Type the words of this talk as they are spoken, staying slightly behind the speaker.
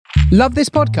Love this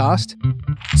podcast?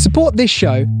 Support this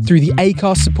show through the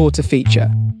Acast supporter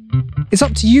feature. It's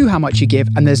up to you how much you give,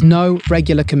 and there's no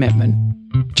regular commitment.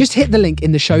 Just hit the link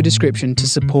in the show description to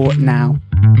support now.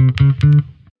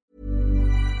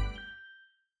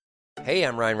 Hey,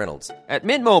 I'm Ryan Reynolds. At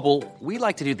Mint Mobile, we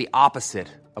like to do the opposite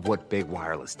of what Big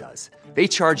Wireless does. They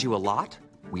charge you a lot,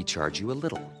 we charge you a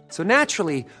little. So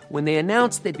naturally, when they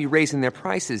announced they'd be raising their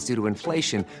prices due to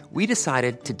inflation, we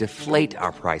decided to deflate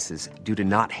our prices due to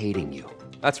not hating you.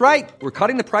 That's right. We're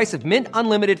cutting the price of Mint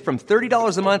Unlimited from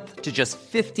 $30 a month to just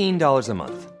 $15 a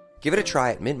month. Give it a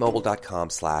try at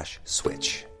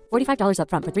mintmobile.com/switch. $45 up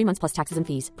front for 3 months plus taxes and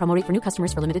fees. Promo rate for new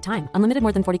customers for limited time. Unlimited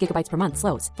more than 40 gigabytes per month.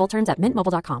 Slows full terms at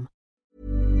mintmobile.com.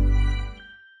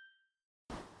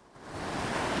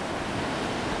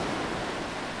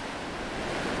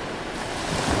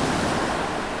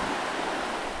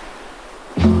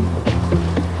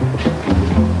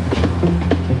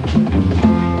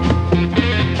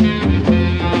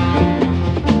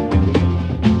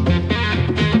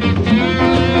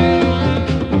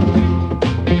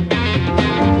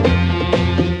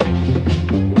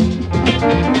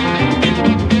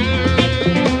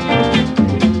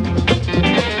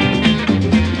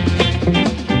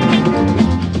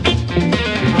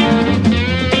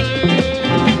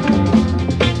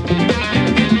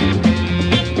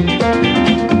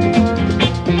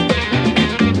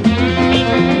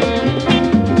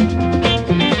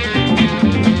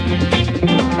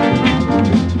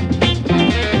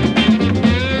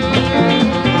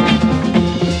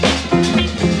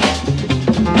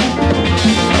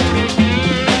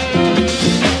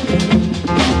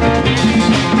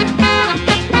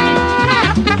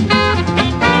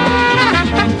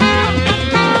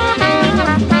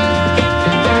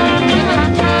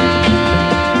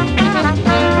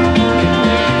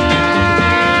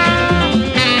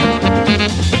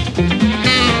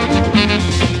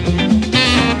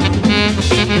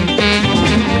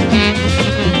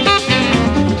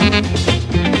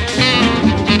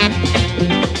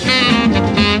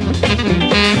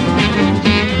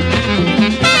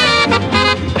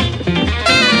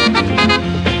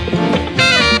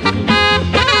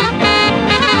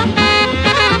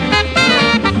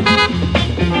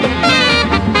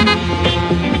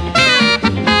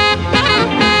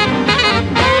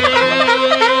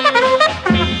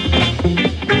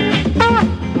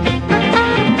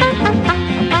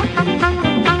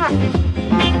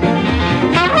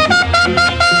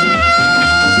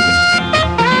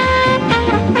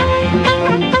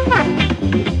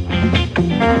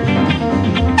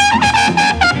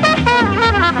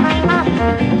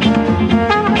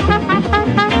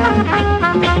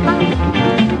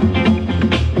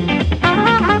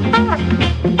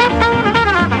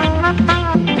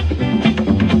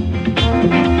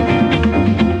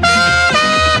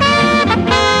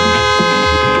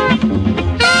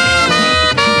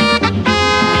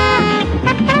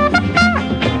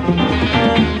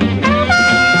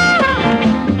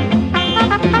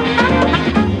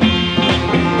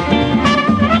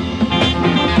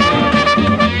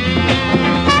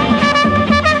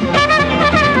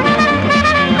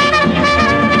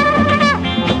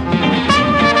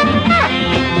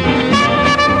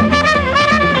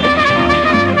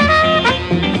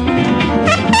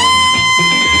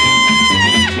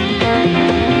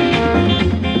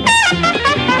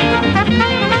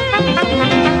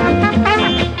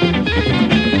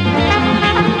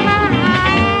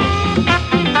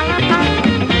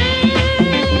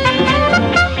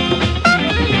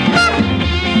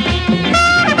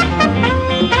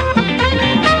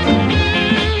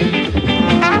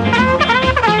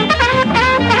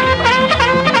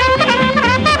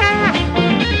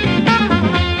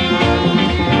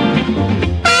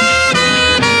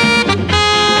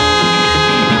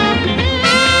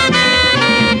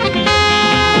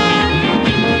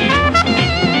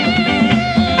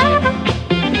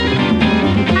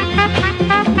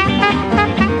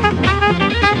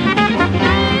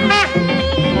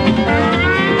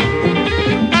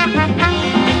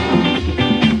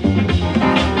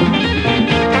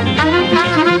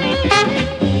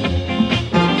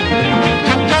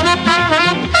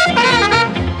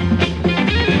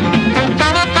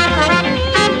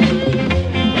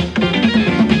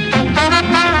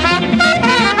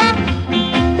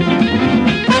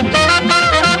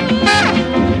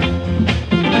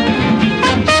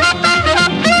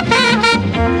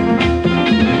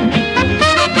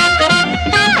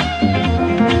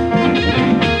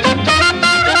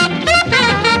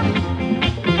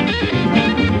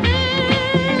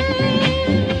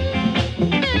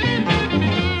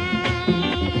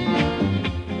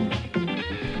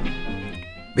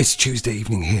 Tuesday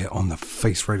evening here on the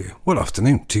Face Radio. Well,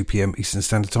 afternoon, 2 p.m. Eastern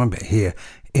Standard Time, but here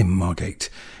in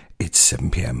Margate, it's 7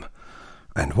 p.m.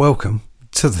 And welcome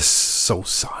to the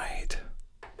Soulside.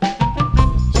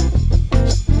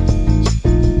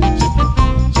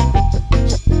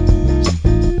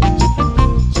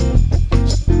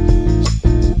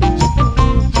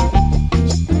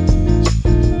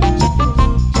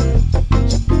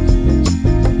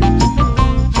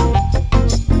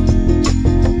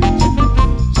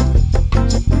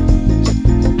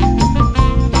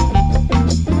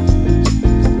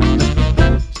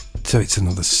 So it's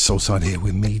another Soulside here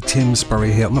with me, Tim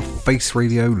Spurrier, here on the Face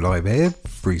Radio, live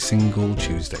every single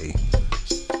Tuesday.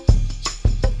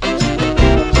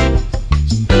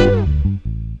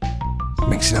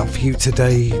 Mixing up for you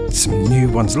today, some new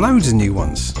ones, loads of new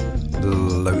ones.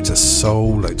 Loads of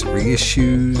soul, loads of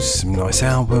reissues, some nice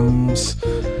albums.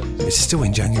 It's still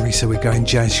in January, so we're going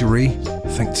jazzery.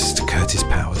 Thanks to Curtis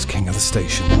Powers, king of the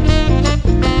station.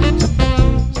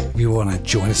 If you want to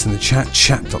join us in the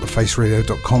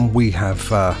chat.thefaceradio.com. We have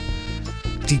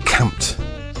decamped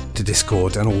to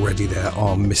Discord, and already there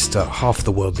are Mr. Half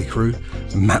the Worldly Crew,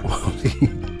 Matt Worldly,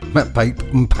 Matt Pape,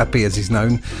 Pappy as he's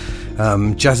known,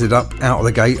 jazz it up out of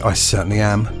the gate, I certainly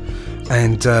am,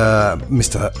 and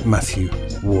Mr. Matthew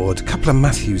Ward. A couple of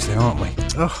Matthews there, aren't we?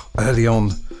 Oh, early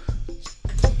on.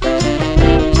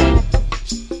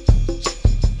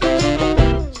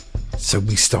 So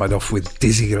we started off with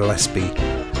Dizzy Gillespie,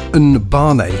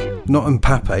 Barney, not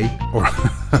Pape, or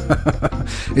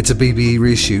it's a BBE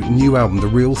reissue, new album, The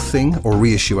Real Thing, or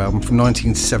reissue album from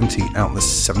 1970, out on the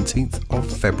 17th of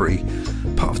February.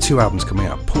 Part of two albums coming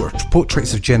out,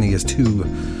 Portraits of Jenny as two.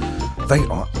 They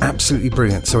are absolutely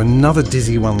brilliant. So another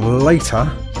Dizzy one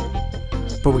later,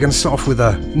 but we're going to start off with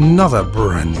another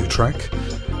brand new track,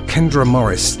 Kendra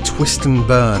Morris, Twist and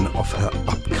Burn, off her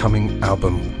upcoming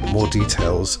album. More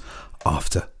details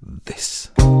after this.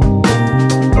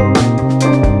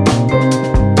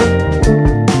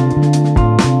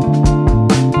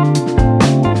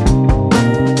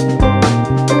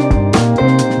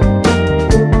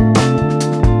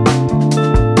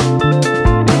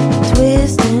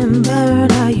 Twist and burn,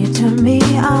 how you turn me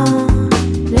on.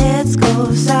 Let's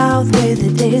go south where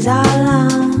the days are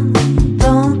long.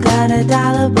 Don't got a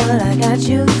dollar, but I got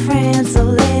you, friend. So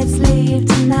let's leave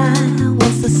tonight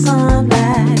once the sun rises.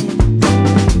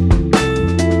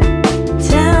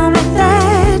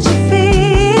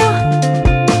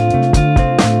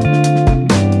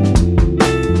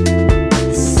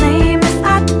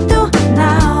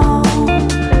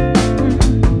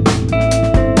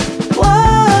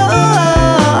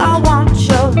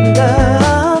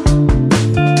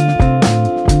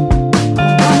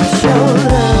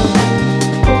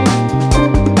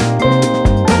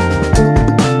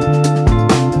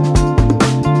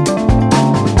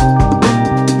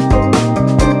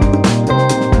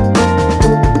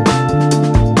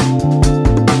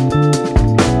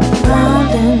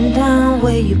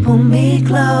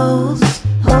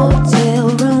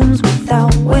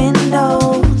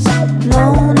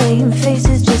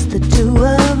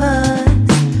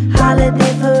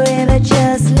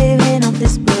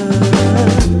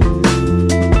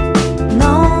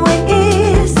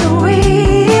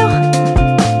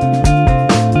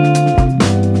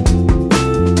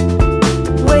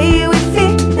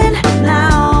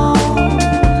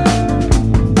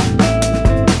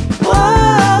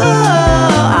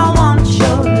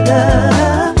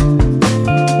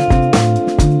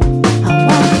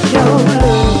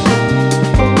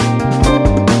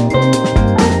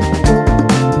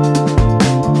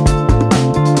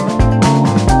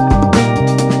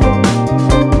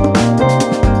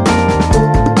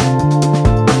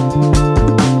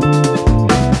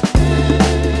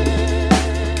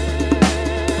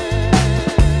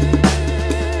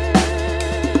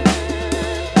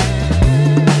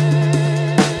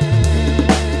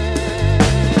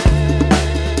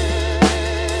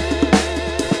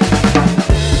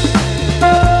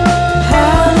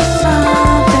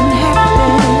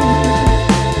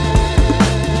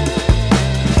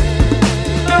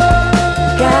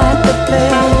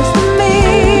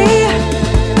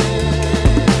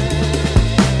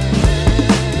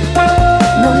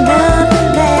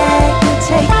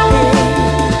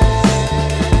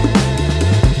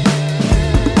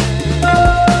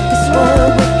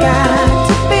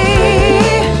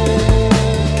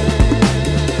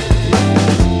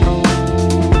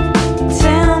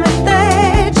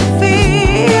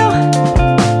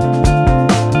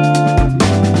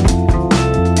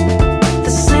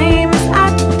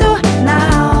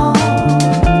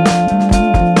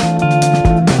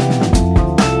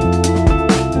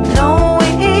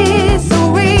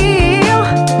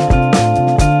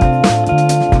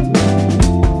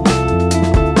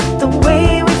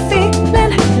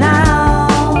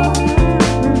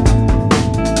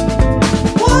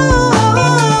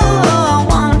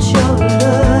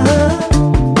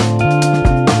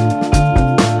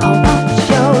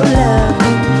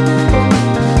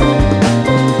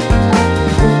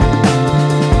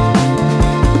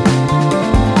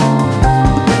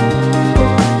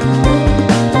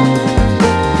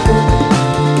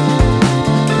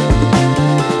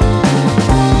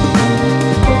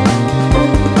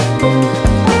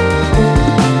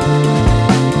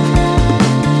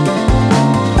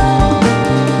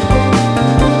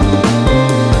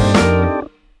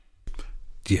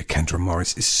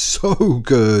 Morris is so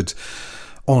good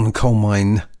on Coal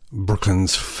Mine,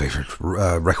 Brooklyn's favourite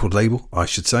record label, I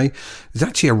should say. There's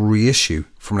actually a reissue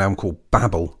from an album called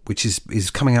Babel, which is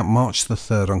coming out March the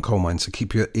 3rd on Coal Mine, so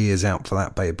keep your ears out for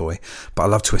that, baby boy. But I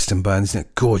love Twist and Burn, isn't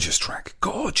it? Gorgeous track,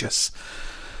 gorgeous.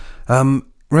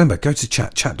 Remember, go to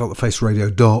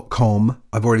chat.thefaceradio.com.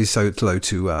 I've already said hello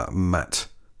to Matt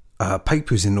Pape,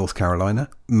 who's in North Carolina,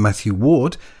 Matthew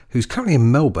Ward, who's currently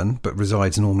in Melbourne but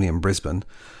resides normally in Brisbane.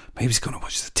 Maybe he's going to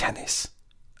watch the tennis.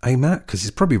 Hey, Matt, because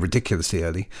it's probably ridiculously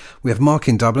early. We have Mark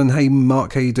in Dublin. Hey,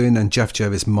 Mark, how you doing? And Jeff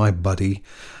Jervis, my buddy,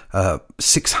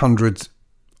 600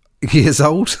 years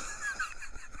old.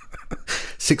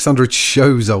 600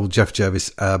 shows old, Jeff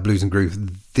Jervis, Blues and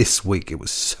Groove this week. It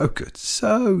was so good.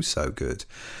 So good.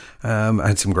 I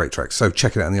had some great tracks. So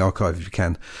check it out in the archive if you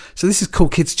can. So this is Cool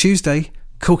Kids Tuesday.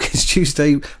 Cool Kids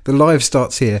Tuesday. The live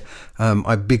starts here.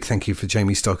 A big thank you for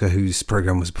Jamie Stocker, whose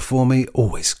program was before me.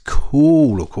 Always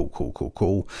cool.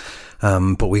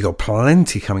 But we got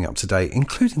plenty coming up today,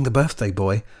 including the birthday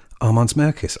boy, Armand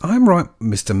Melkis. I'm right,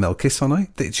 Mr. Melkis, aren't I?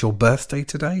 That it's your birthday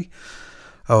today?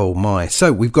 Oh my.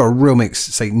 So we've got a real mix,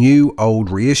 say new, old,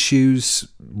 reissues,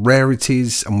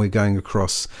 rarities, and we're going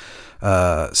across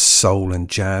soul and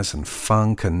jazz and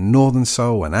funk and northern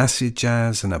soul and acid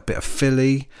jazz and a bit of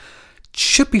Philly.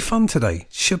 Should be fun today.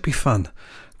 Should be fun.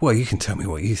 Well, you can tell me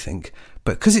what you think.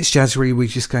 But because it's jazzery, we're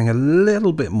just going a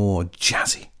little bit more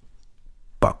jazzy.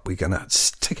 But we're going to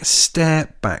take a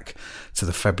step back to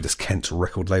the fabulous Kent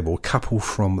record label. A couple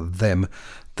from them.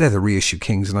 They're the reissue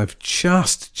kings. And I've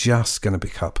just going to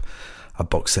pick up a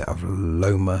box set of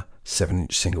Loma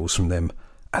 7-inch singles from them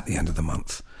at the end of the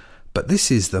month. But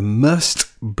this is the Merced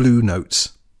Blue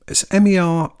Notes. It's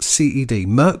M-E-R-C-E-D.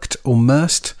 Merked or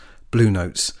Merced Blue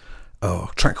Notes.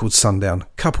 Oh, track called Sundown.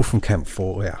 Couple from Kent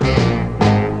for you.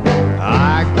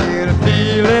 I get a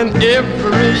feeling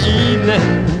every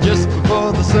evening just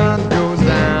before the sun goes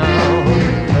down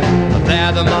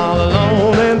that I'm all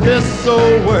alone in this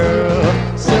old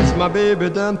world since my baby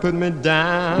done put me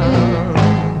down.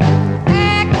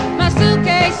 Packed my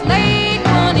suitcase late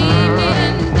one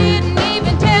evening, didn't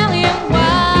even tell him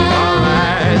why.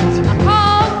 Alright. I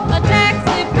called a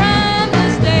taxi from the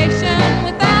station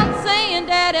without saying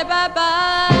daddy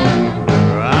bye-bye.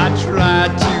 I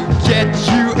tried to get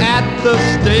you at the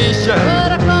station,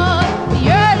 But I caught the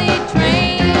early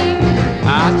train. I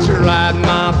tried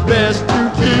my best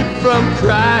to keep from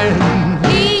crying.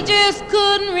 He just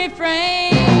couldn't refrain.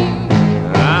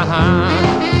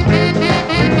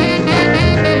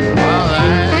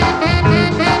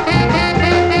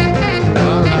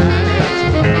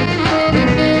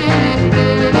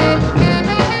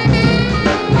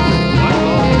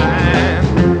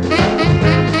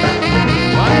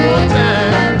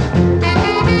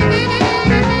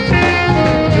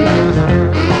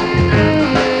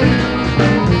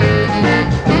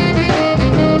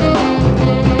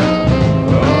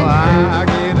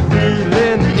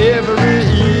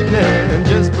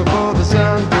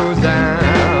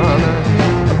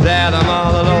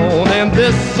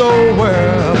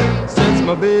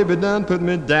 My baby done put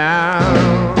me down.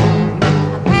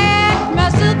 I packed my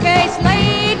suitcase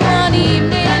late one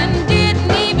evening,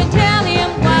 didn't even tell him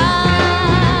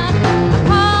why. I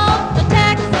called the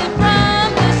taxi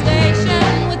from the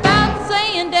station without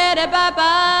saying daddy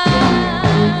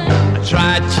bye-bye. I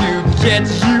tried to get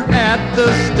you at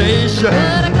the station,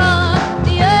 But I caught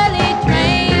the early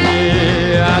train.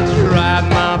 yeah, I tried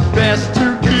my best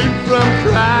to keep from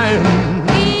crying.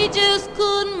 He just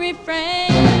couldn't refrain.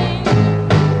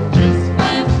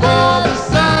 Before the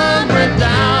sun went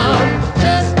down,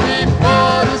 just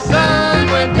before the sun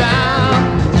went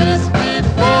down, just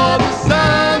before the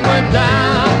sun went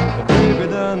down, my baby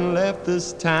done left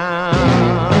this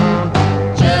town.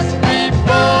 Just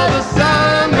before the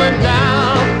sun went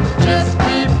down, just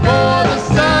before the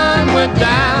sun went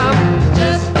down,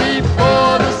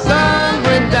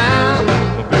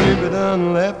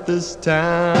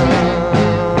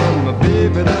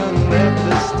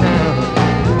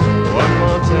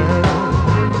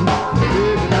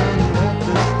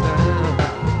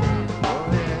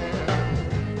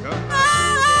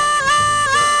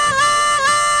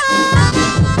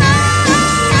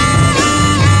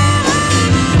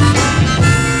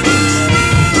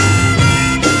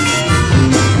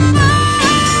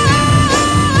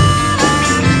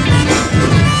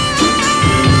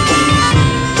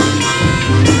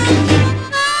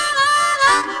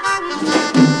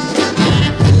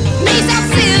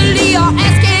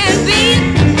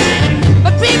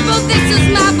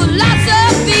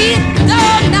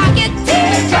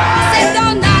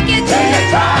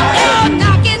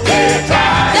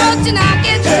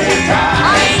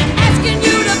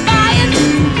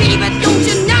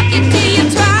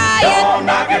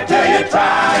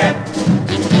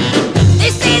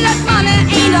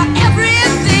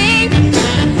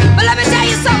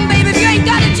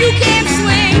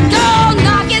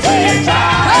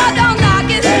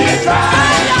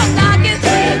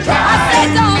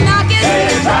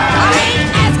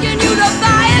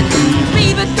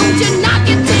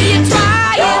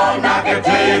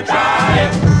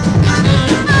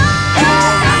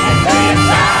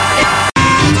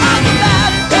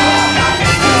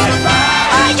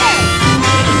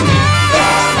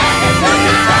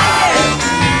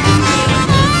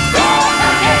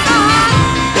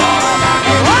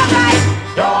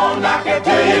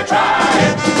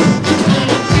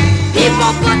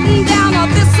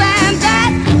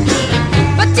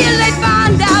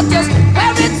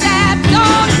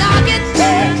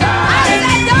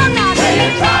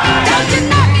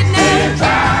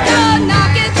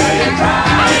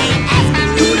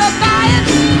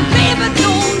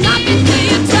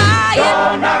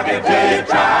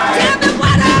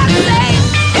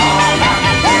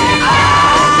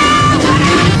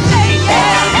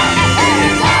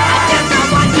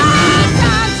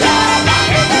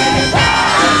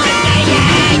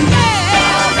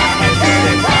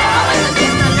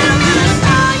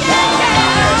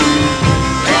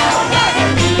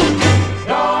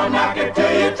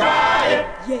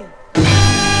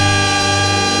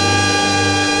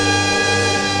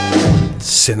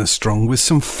 Sinner Strong with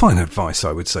some fine advice,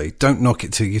 I would say. Don't knock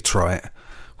it till you try it.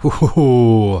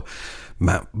 Ooh,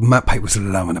 Matt Pate was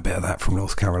loving a bit of that from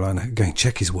North Carolina. Going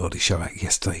check his worldie show out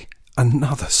yesterday.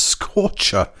 Another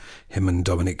scorcher, him and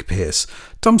Dominic Pearce.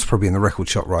 Dom's probably in the record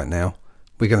shop right now.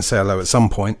 We're going to say hello at some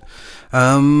point. But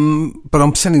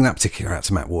I'm sending that particular out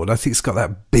to Matt Ward. I think it's got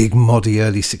that big, moddy,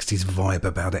 early 60s vibe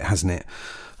about it, hasn't it?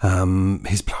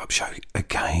 His blow-up show,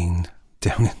 again,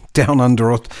 down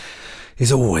under is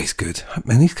always good.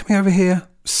 And he's coming over here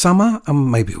summer,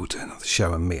 and maybe we'll do another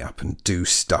show and meet up and do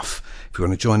stuff. If you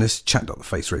want to join us,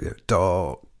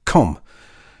 chat.thefaceradio.com.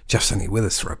 Jeff's only with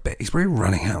us for a bit. He's really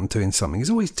running out and doing something. He's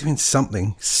always doing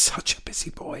something. Such a busy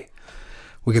boy.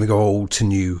 We're going to go old to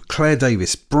new. Claire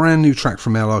Davis, brand new track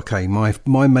from LRK.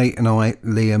 My mate and I,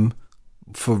 Liam,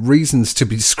 for reasons to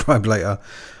be described later,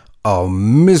 are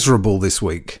miserable this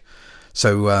week.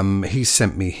 So he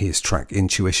sent me his track,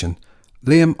 Intuition.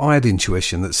 Liam, I had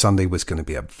intuition that Sunday was going to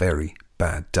be a very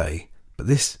bad day. But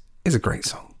this is a great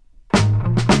song.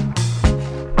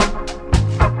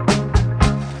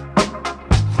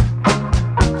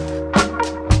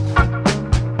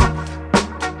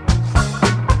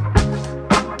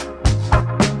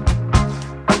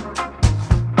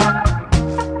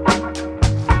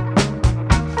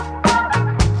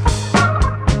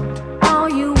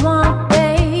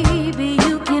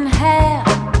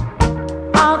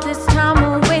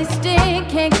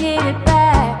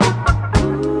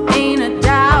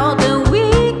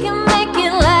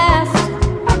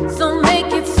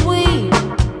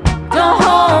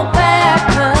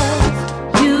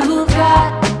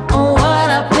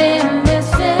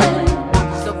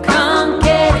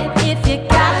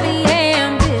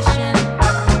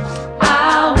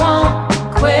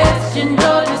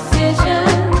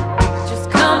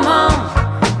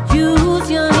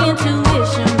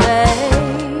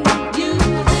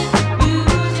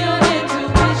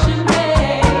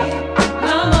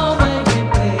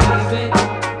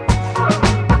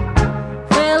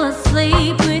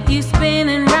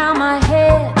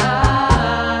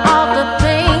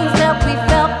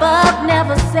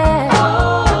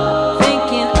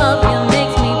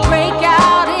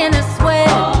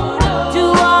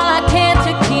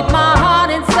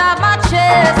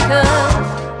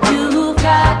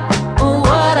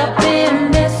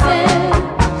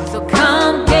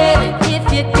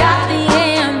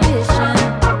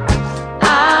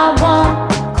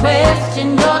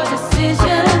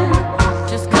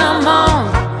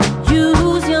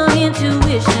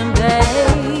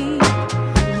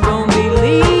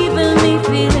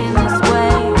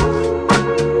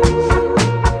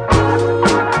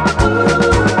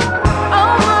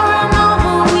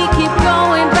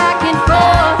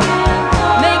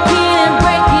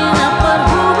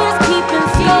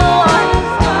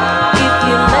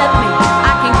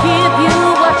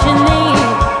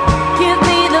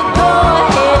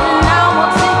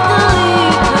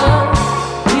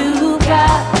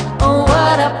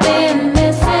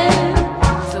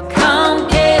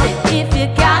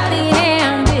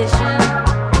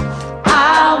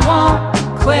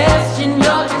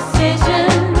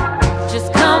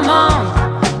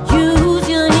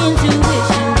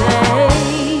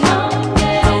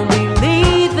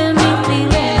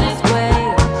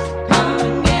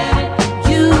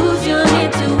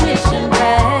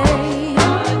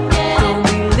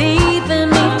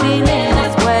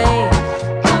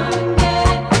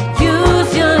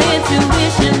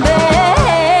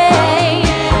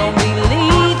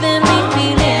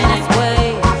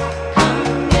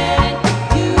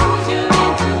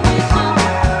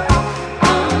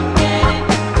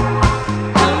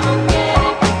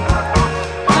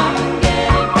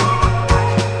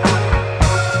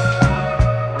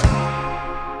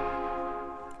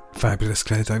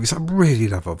 Claire Davis. I really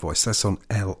love her voice. That's on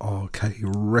LRK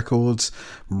Records.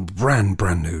 Brand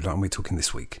new, like we're talking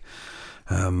this week.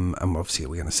 And obviously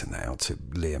we're going to send that out to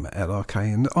Liam at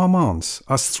LRK and Armand's.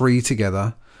 Us three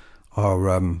together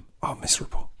are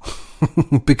miserable.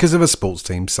 Because of a sports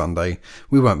team Sunday.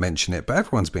 We won't mention it, but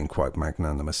everyone's been quite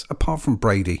magnanimous. Apart from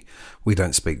Brady, we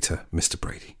don't speak to Mr.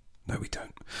 Brady. No, we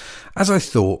don't. As I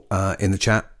thought in the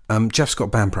chat, Jeff's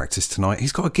got band practice tonight.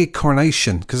 He's got a gig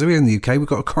coronation, because we're in the UK, we've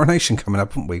got a coronation coming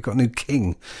up, haven't we? We've got a new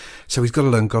king. So he's got to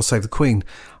learn God Save the Queen.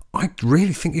 I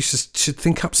really think you should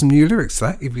think up some new lyrics to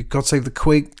that. If you God Save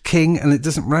the King, and it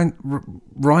doesn't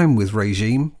rhyme with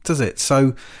regime, does it?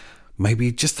 So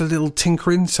maybe just a little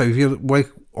tinkering. So if you're awake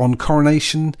on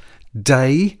coronation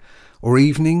day or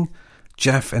evening,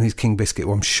 Jeff and his King Biscuit,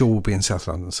 who I'm sure will be in South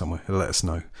London somewhere, he'll let us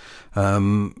know.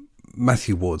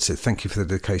 Matthew Ward said, thank you for the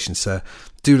dedication, sir.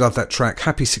 Do love that track.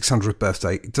 Happy 600th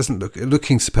birthday. It doesn't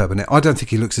looking superb in it. I don't think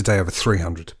he looks a day over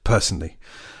 300, personally,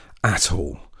 at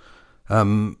all.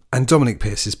 And Dominic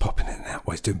Pearce is popping in and out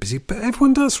while he's doing busy, but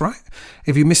everyone does, right?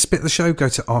 If you missed the show, go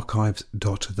to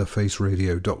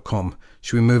archives.thefaceradio.com.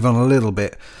 Should we move on a little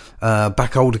bit?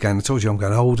 Back old again. I told you I'm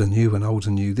going old and new and old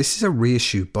and new. This is a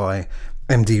reissue by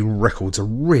MD Records, a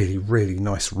really, really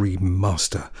nice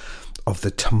remaster of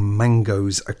the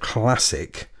Tamangos, a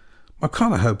classic. I'm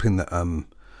kind of hoping that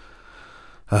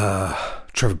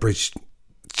Trevor Bridge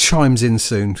chimes in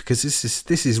soon, because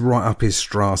this is right up his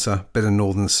strata. Bit of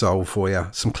Northern Soul for you,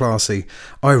 some classy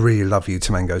I Really Love You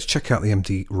Tamangos. Check out the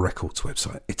MD Records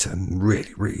website. It's a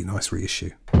really, really nice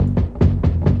reissue.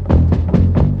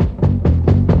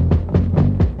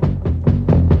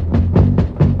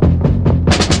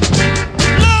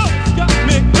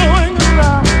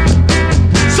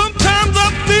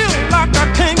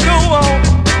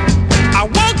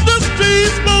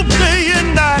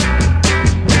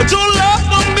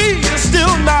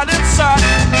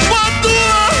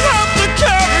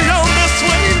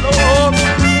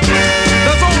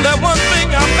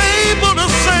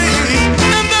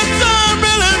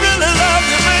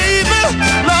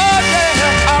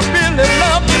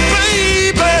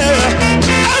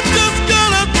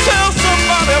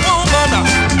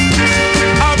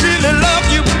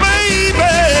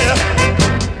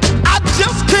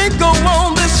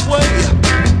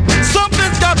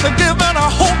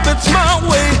 It's my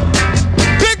way.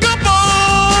 Pick up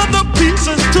all the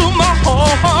pieces to my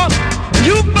heart.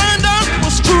 You find out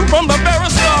what's true from the very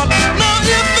start. Now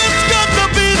if it's got to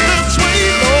be this way,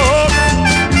 Lord,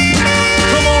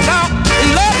 come on now,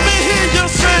 let me hear you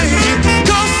say,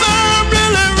 'cause I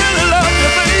really, really love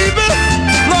you, baby.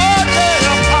 Lord,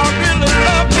 yeah, I really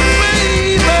love you,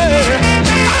 baby.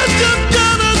 I just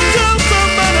gotta tell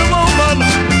somebody, woman,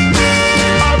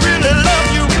 I really love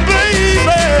you, baby.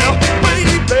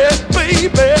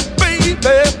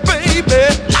 Baby, baby.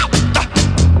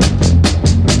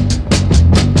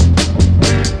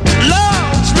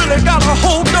 Love's really got a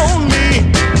hold on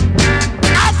me.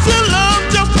 I said love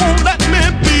just won't let me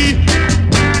be.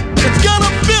 It's got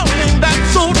a feeling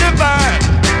that's so divine.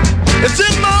 It's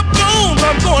in my bones,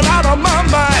 I'm going out of my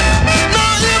mind.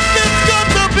 Now if it's got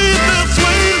to be this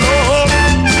way, Lord,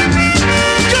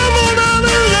 come on out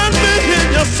and let me hear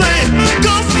you say,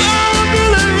 'cause I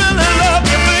really, really love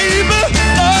you, baby.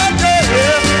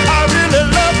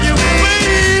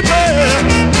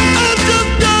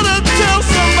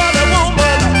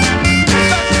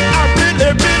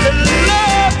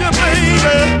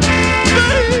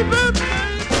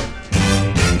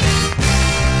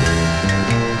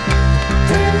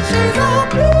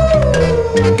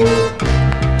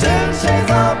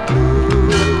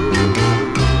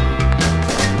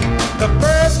 The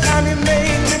first time you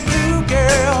made me blue,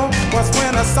 girl, was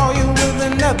when I saw you with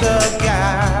another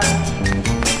guy.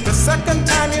 The second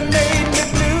time you made me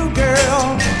blue,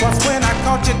 girl, was when I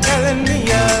caught you telling me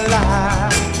a lie.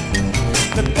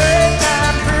 The third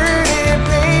time, pretty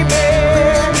baby,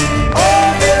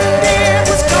 all you did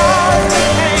was cause me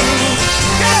pain.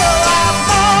 Girl, I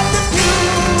thought that you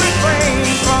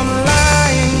refrained from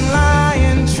lying,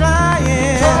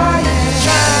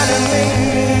 trying to make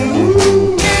me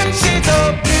move. 10 shades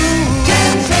of blue,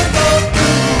 10 shades of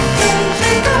blue, 10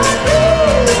 shades of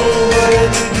blue. What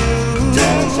did you do?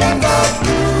 10 shades of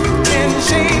blue, 10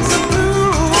 shades of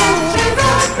blue, 10 shades of blue.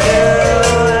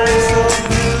 So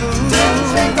blue, 10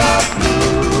 shades of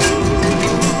blue.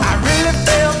 I really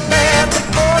felt bad the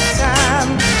fourth time,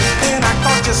 then I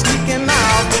caught you sneaking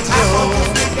out the door.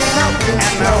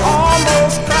 And I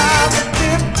almost cried the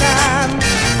fifth time,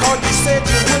 'cause you said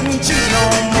you wouldn't cheat no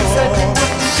more.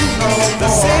 The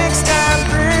sixth time,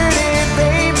 pretty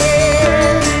baby,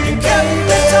 you kept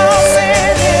me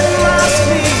tossing in my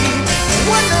sleep,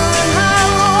 wondering how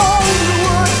long you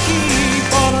would keep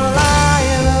on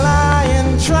lying,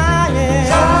 trying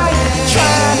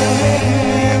to make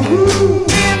me move.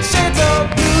 10 shades of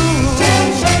blue, 10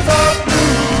 shades of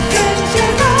blue, 10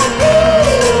 shades of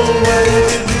blue. What did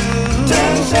you do?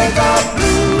 10 shades of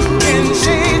blue, 10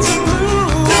 shades of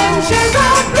blue, 10 shades of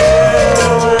blue.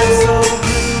 I'm so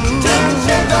blue, 10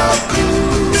 shades of blue.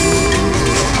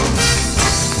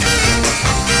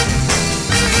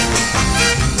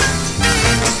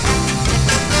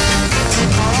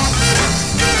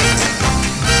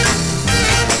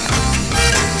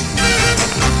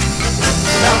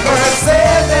 Number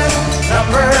 7,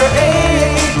 number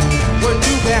 8, were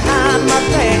you behind my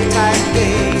pink tight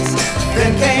days?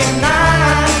 Then came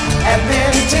 9, and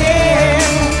then 10.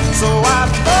 So I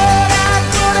thought I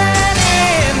could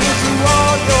end to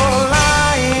all your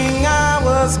lying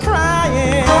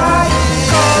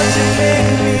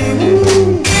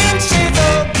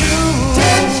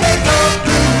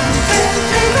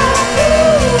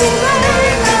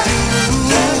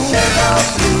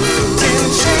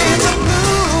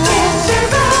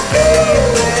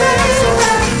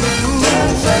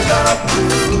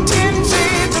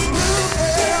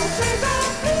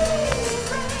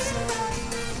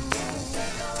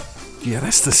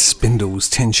That's the Spindles,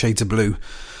 10 Shades of Blue.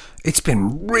 It's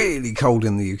been really cold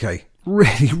in the UK.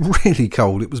 Really, really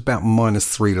cold. It was about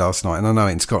 -3 last night. And I know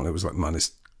in Scotland it was like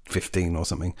 -15 or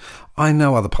something. I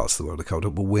know other parts of the world are colder,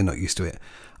 but we're not used to it.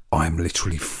 I'm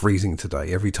literally freezing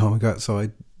today. Every time I go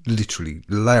outside, literally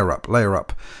layer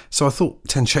up. So I thought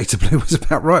 10 Shades of Blue was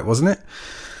about right, wasn't it?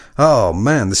 Oh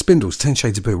man, the Spindles, 10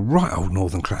 Shades of Blue, right old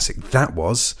Northern classic that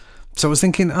was. So I was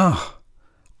thinking,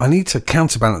 I need to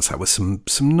counterbalance that with some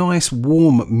nice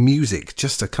warm music,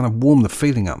 just to kind of warm the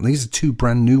feeling up. And these are 2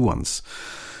 brand new ones.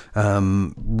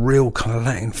 Real kind of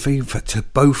Latin fever to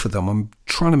both of them. I'm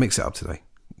trying to mix it up today.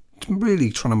 I'm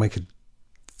really trying to make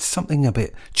something a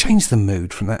bit, change the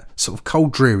mood from that sort of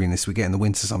cold dreariness we get in the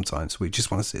winter sometimes. We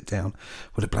just want to sit down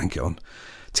with a blanket on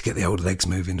to get the old legs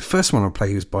moving. The first one I'll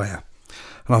play is by an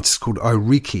artist called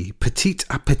Iriki, Petit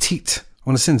Appetit. I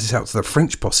want to send this out to the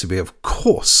French possibly, of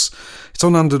course. It's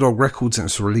on Underdog Records and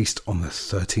it's released on the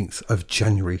 13th of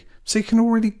January. So you can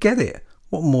already get it.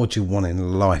 What more do you want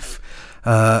in life?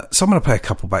 So I'm going to play a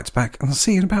couple back to back and I'll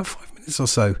see you in about 5 minutes or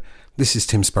so. This is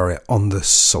Tim Spurrier on the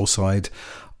Soulside,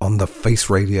 on the Face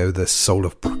Radio, the soul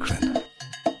of Brooklyn.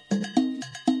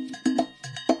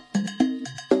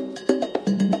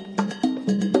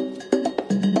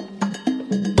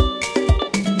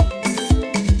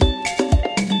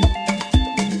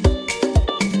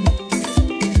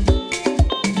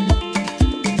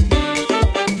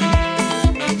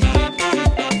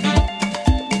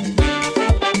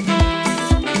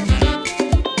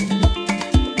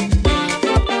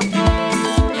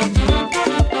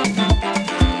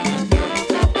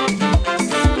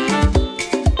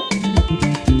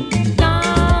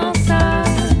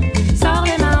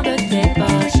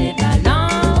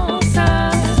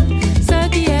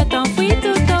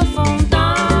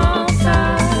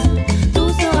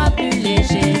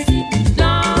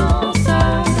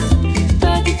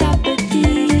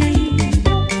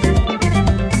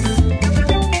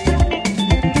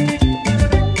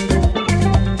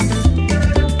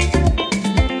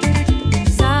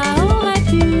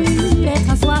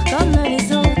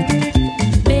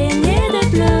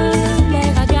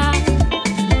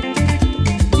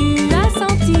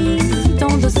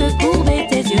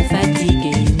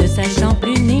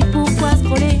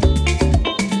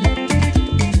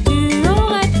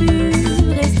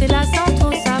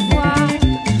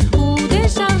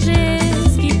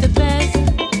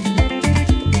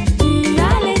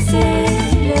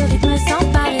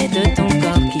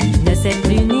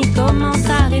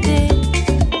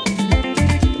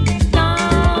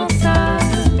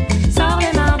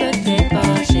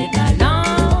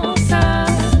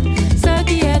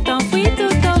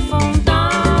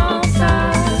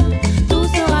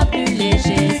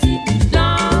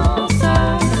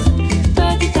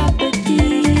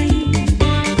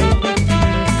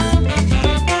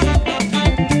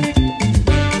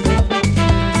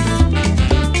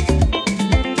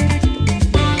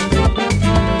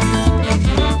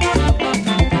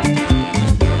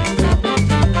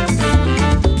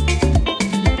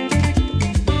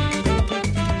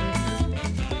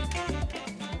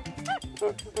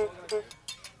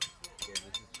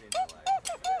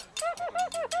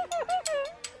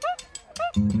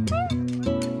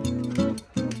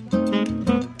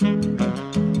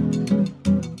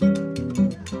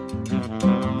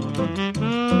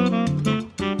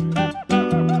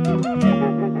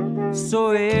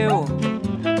 Sou eu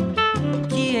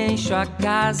que encho a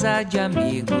casa de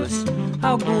amigos,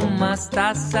 algumas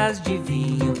taças de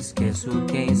vinho, esqueço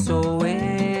quem sou eu.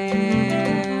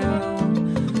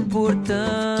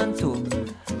 Portanto,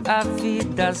 a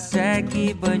vida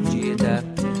segue bandida,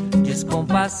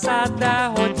 descompassada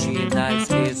rotina,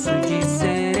 esqueço de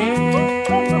ser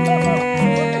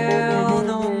eu.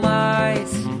 No mais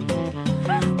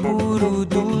puro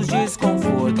dos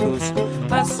desconfortos,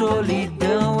 a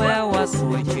solidão é o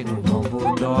açoite no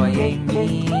lombo, dói em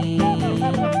mim.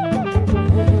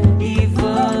 E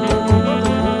vão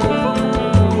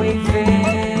e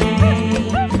vem,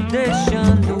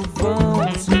 deixando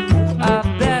vãos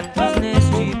abertos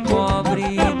neste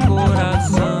pobre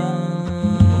coração.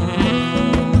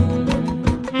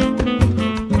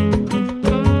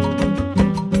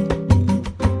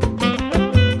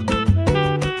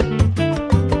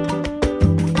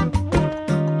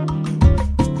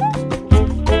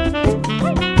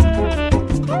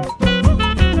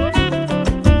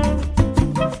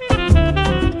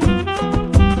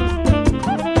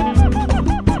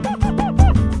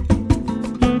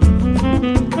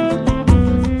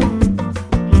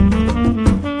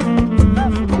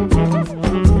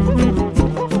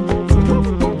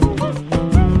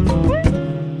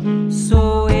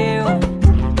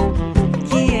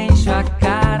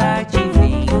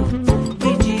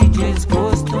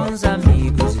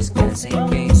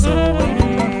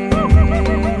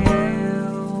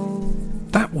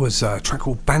 was a track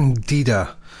called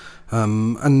Bandida,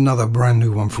 another brand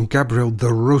new one from Gabriel De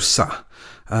Rosa,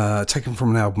 taken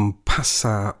from an album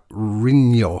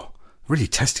Passarinho. Really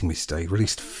testing me today,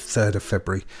 released 3rd of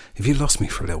February. If you lost me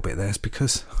for a little bit there, it's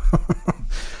because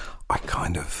I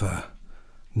kind of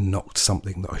knocked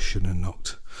something that I shouldn't have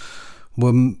knocked.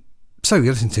 So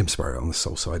you're listening to Tim Spurrier on the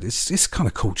Soulside. It's kind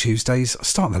of cool Tuesdays.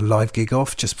 Starting the live gig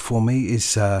off just before me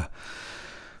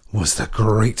was the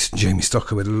great Jamie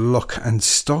Stocker with Lock and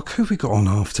Stock. Who have we got on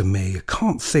after me? I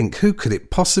can't think. Who could it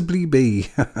possibly be?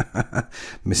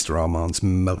 Mr. Armand's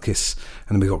Melkis.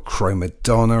 And then we got Crow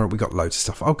Madonna. We got loads of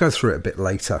stuff. I'll go through it a bit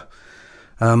later.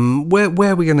 Where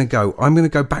are we going to go? I'm going to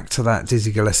go back to that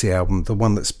Dizzy Gillespie album, the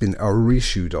one that's been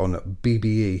reissued on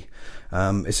BBE.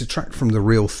 It's a track from The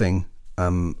Real Thing.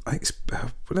 Let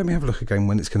me have a look again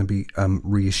when it's going to be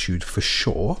reissued for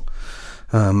sure.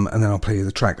 And then I'll play you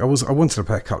the track. I wanted to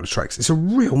play a couple of tracks. It's a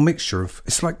real mixture of.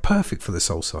 It's like perfect for the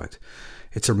Soulside.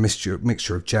 It's a mixture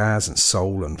of jazz and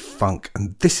soul and funk,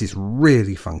 and this is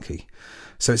really funky.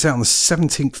 So it's out on the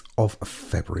 17th of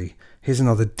February. Here's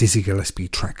another Dizzy Gillespie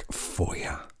track for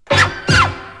you.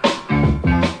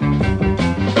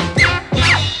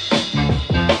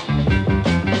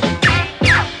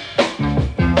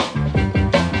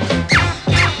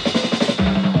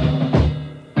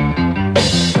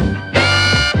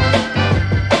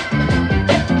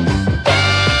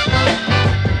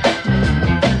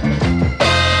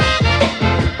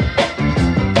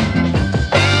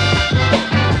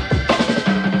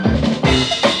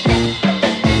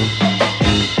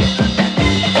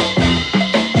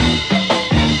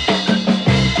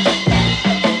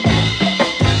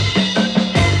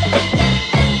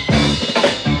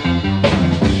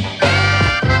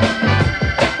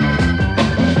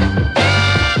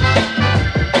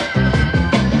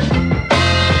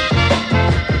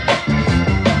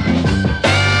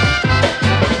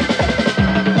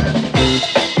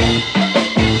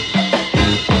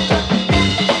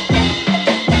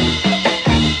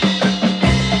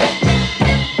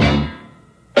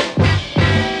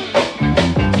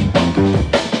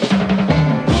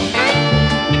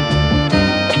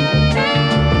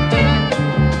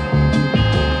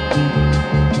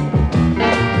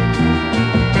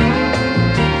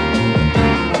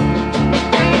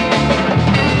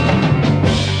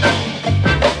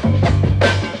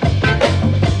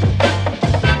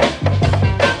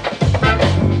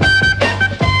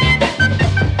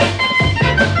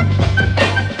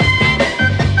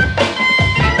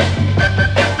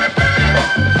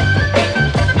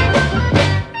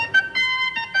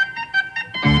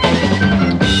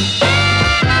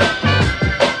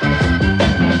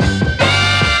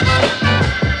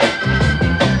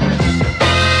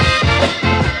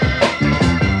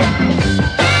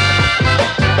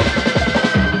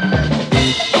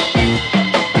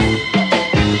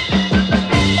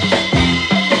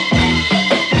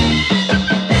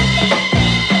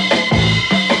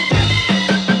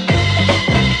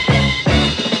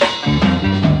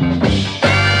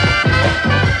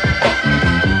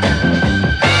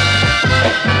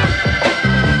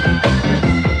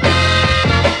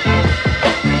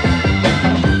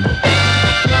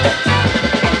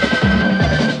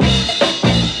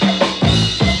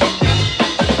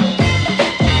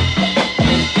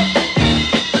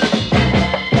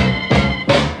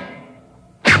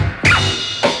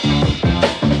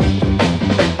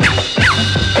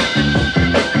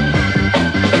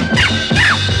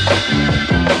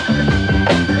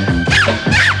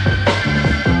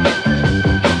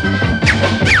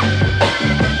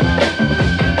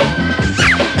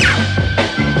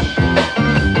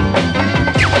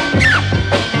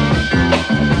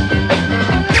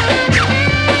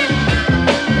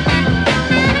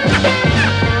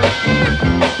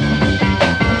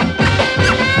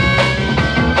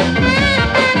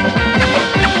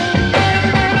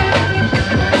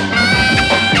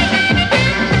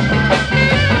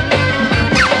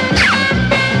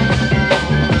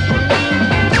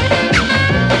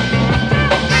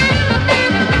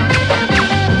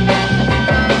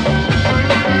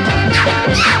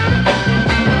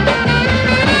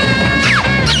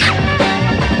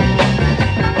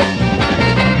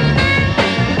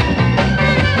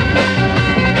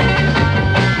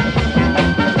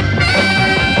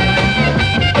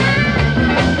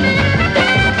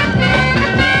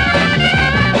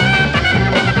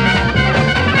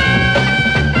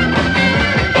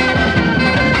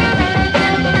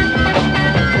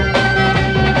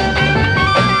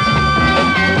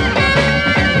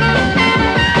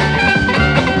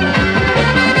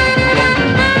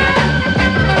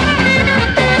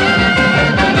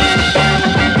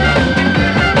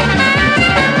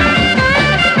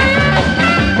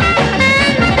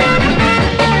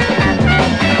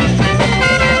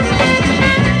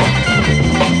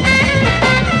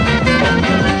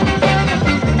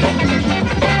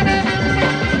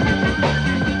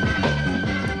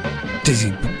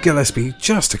 Dizzy Gillespie,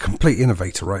 just a complete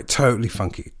innovator, right? Totally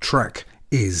funky. Track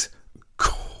is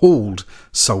called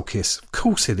Soul Kiss. Of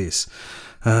course it is.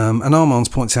 And Armands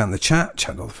points out in the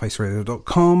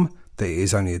chat.thefaceradio.com, that it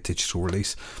is only a digital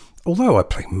release. Although I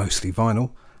play mostly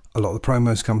vinyl, a lot of the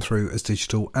promos come through as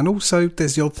digital, and also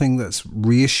there's the odd thing that's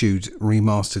reissued,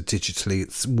 remastered digitally.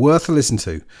 It's worth a listen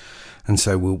to, and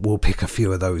so we'll pick a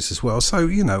few of those as well. So,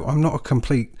 you know, I'm not a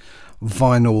complete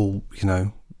vinyl, you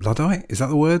know, Luddite, is that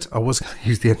the word? I was going to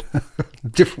use the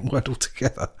different word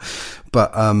altogether,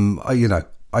 but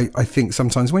I think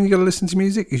sometimes when you got to listen to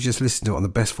music, you just listen to it on the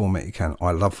best format you can. I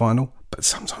love vinyl, but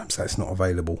sometimes that's not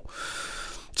available.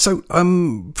 So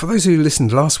for those who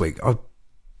listened last week, I've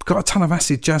got a ton of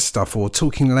acid jazz stuff, or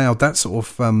talking loud, that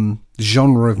sort of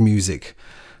genre of music,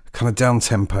 kind of down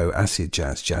tempo acid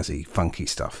jazz, jazzy, funky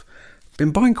stuff.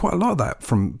 Been buying quite a lot of that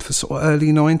for sort of early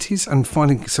 90s, and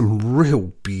finding some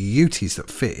real beauties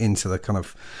that fit into the kind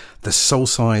of the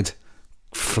Soulside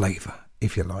flavour,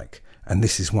 if you like. And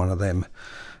this is one of them.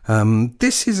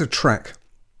 This is a track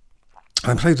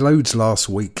I played loads last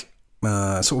week,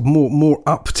 sort of more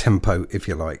up tempo, if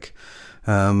you like.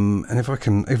 And if I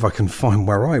can find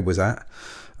where I was at,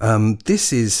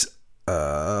 this is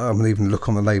I'm gonna even look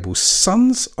on the label.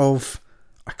 Sons of,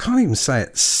 I can't even say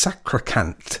it,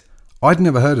 Sacracant. I'd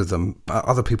never heard of them, but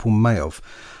other people may have.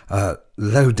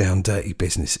 Low Down Dirty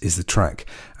Business is the track,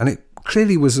 and it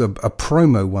clearly was a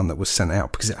promo one that was sent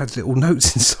out, because it had little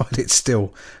notes inside it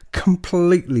still,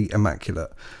 completely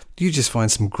immaculate. You just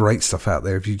find some great stuff out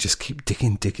there if you just keep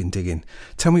digging.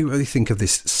 Tell me what you think of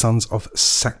this Sons of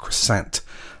Sacrosanct,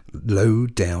 Low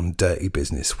Down Dirty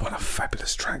Business. What a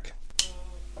fabulous track.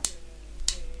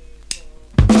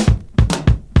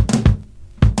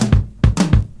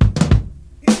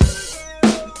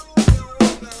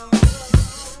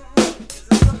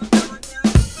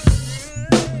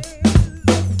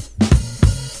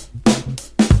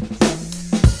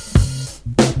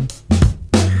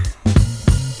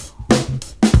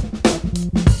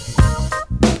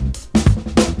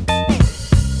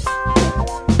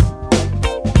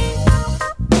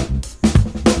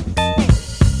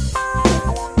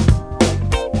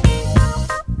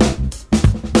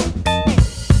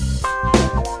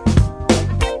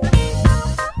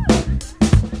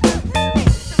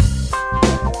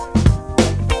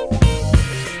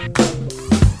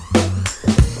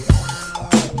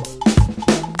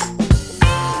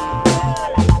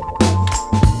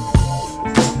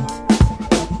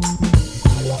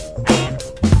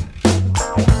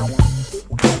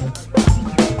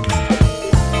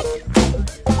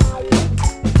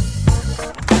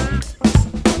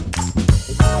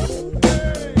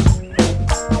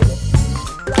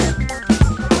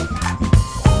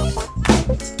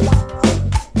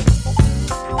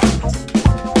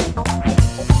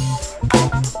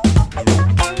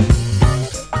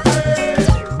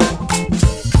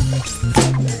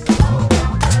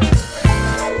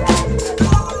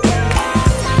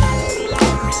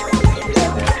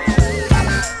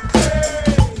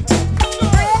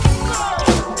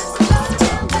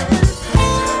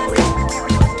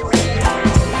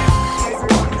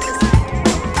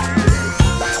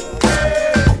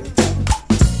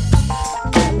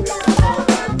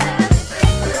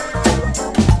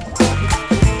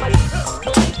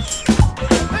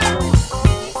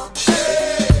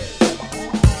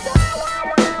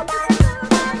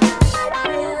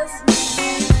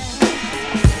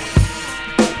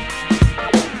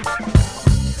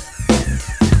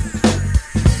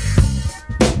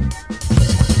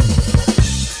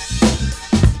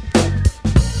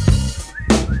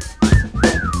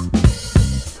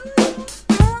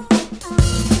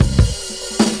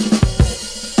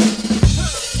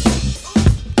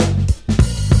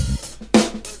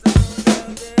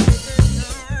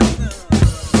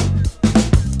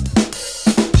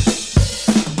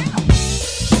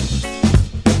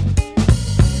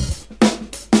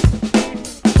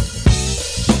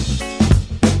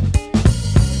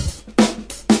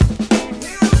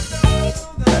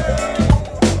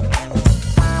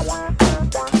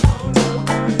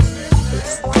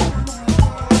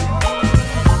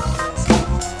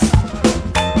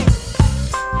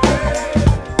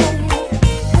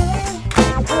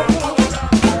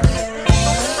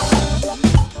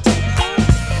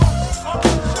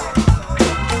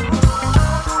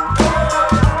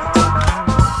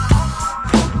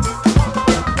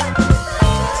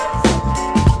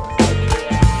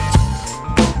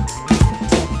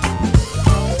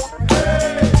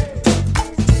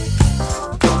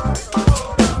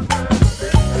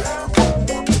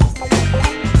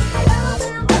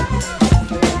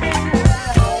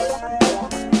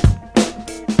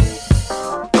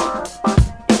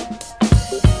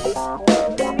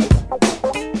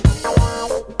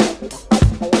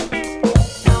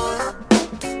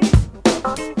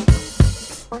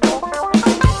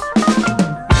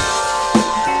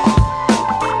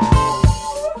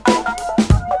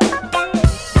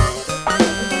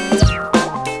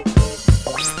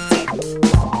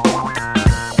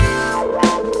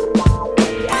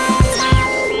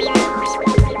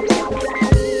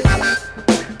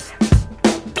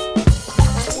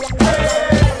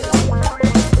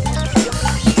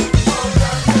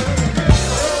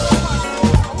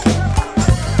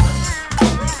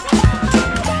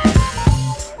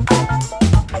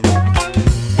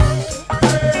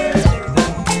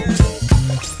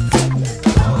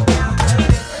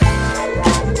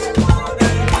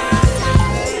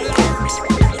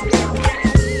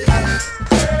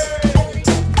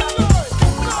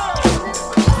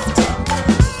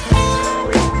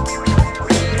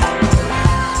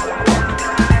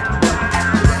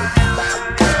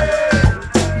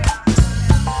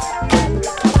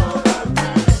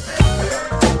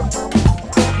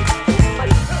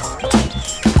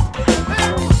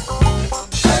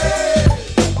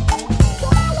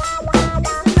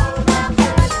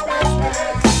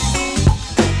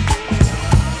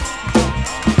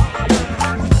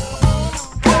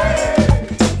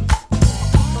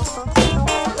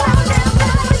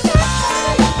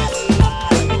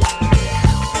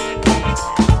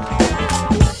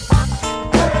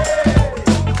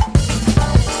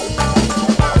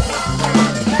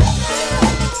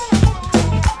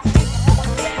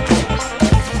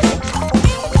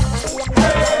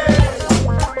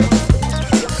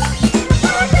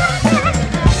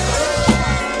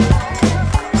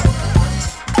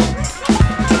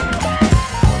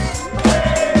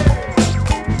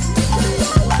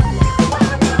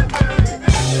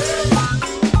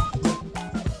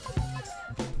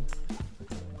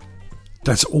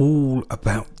 That's all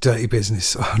about dirty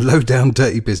business. Low down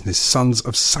dirty business. Sons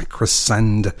of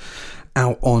Sacrosand,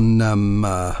 out on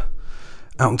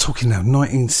talking now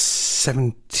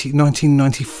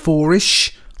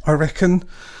 1994-ish, I reckon.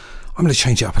 I'm going to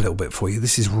change it up a little bit for you.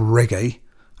 This is reggae.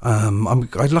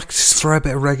 I'd like to throw a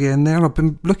bit of reggae in there. I've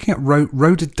been looking at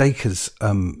Rhoda Dacre's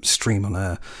stream on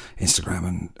her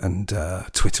Instagram and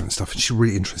Twitter and stuff, and she's a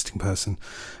really interesting person.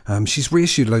 She's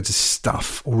reissued loads of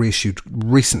stuff, or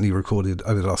recently recorded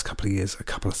over the last couple of years, a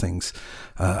couple of things,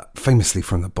 famously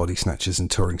from the Body Snatchers and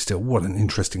Touring Still. What an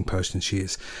interesting person she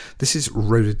is. This is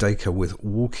Rhoda Dacre with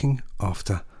Walking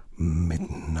After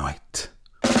Midnight.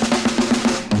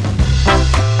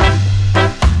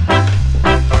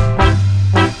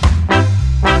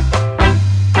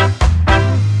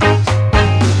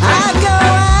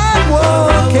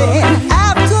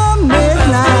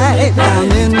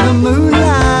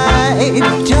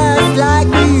 Just like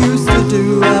we used to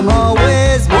do, I'm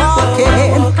always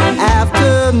walking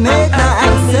after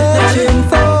midnight, searching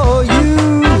for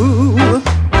you.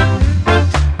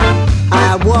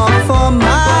 I walk for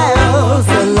miles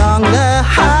along the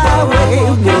highway,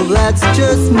 well that's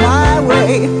just my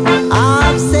way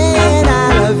of saying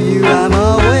I love you. I'm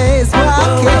always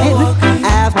walking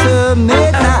after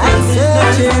midnight,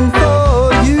 searching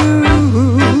for you.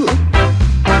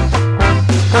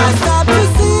 I stopped to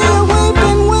see a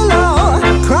weeping willow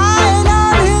crying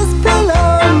on his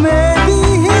pillow. Maybe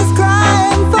he's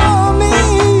crying for me.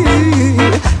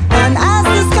 And as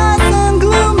the skies turn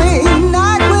gloomy,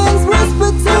 night winds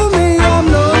whisper to me, I'm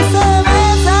lonesome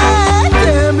as I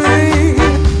can be.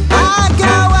 I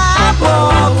go out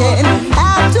walking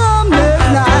after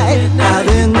midnight, out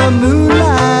in the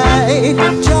moonlight,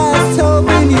 just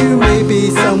hoping you may be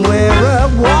somewhere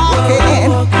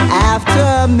walking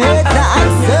after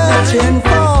midnight, searching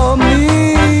for me.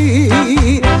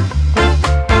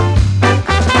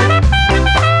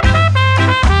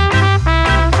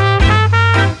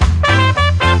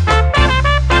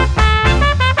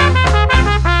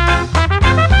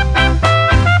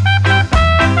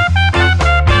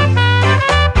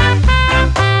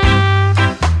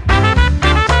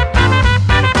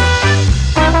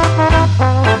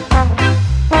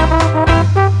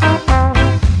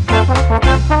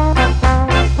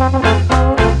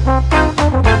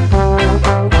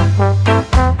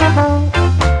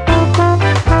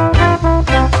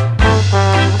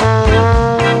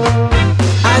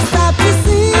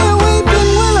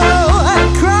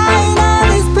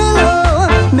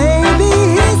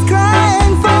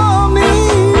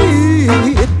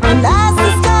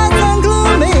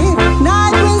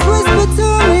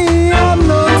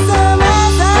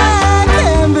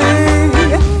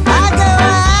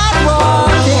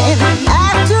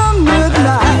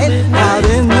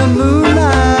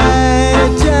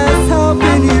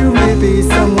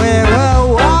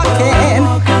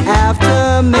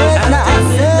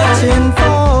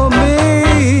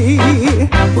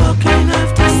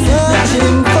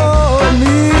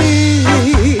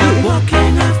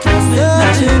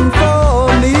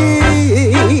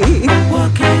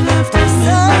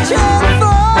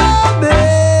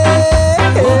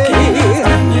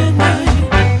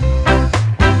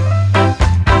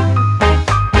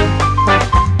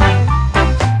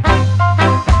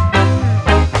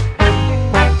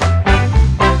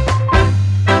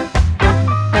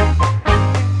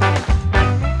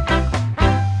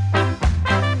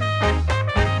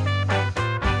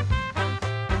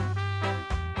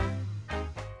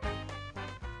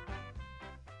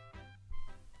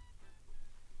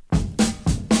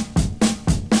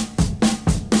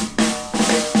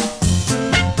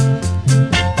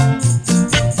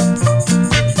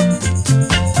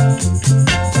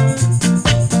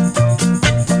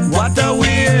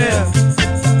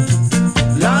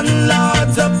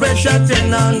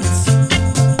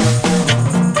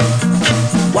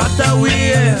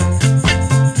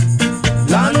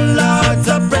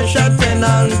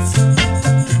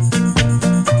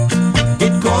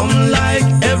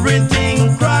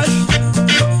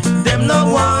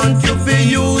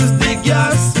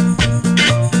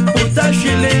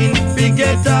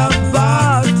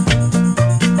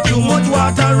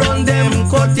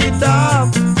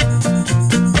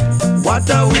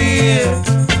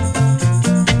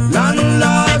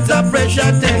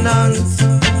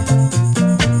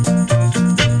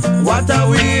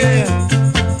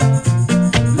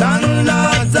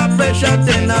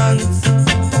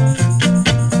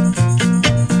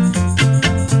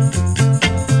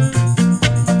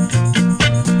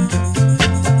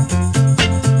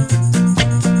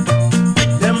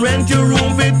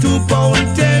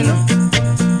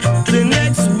 £2.10. The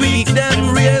next week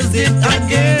them raise it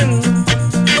again.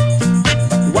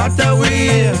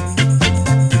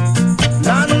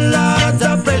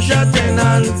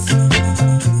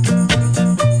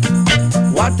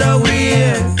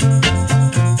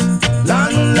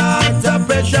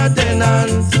 pressure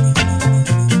tenants.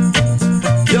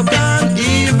 You can't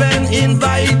even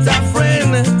invite a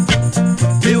friend.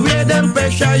 The way them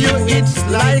pressure you, it's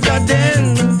like a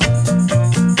den.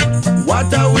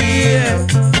 What a way.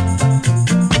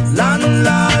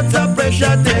 Landlords are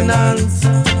pressure tenants.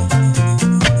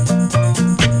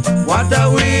 What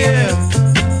a way.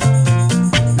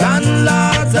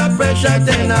 Landlords are pressure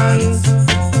tenants.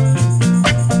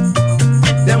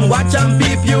 Them watch and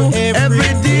peep you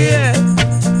every day,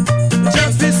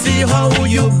 just to see how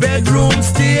you bedroom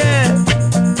stay.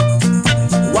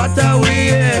 What a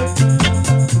way.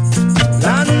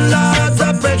 Landlords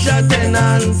are pressure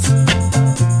tenants.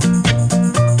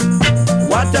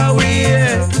 What a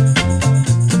way.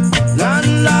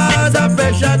 Landlords are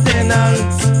pressure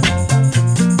tenants.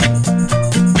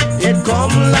 It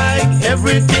come like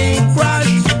everything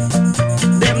crash.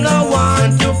 Them no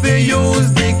want you to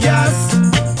use the gas.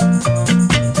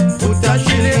 Put a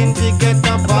shilling to get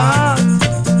a part.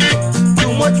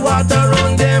 Too much water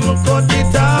on them, cut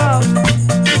it off.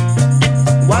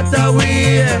 What a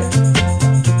way.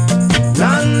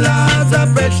 Landlords are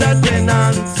pressure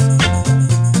tenants.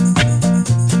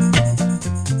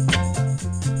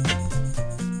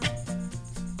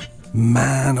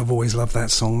 Man, I've always loved that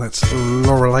song. That's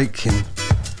Laura Laitkin.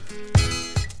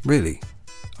 Really,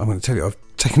 I'm going to tell you, I've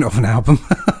taken it off an album.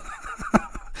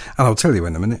 And I'll tell you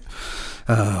in a minute.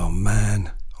 Oh,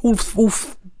 man. All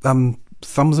thumbs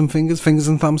and fingers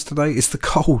and thumbs today. It's the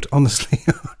cold, honestly.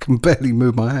 I can barely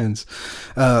move my hands.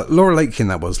 Laura Laitkin,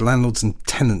 that was. Landlords and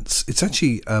Tenants. It's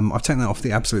actually, I've taken that off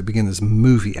the Absolute Beginners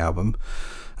movie album.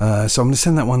 So I'm going to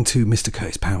send that one to Mr.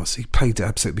 Curtis Powers. He played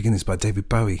Absolute Beginners by David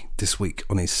Bowie this week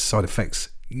on his Side Effects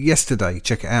yesterday.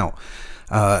 Check it out.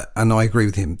 And I agree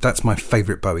with him. That's my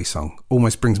favourite Bowie song.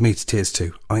 Almost brings me to tears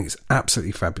too. I think it's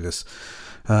absolutely fabulous.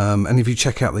 And if you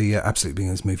check out the Absolute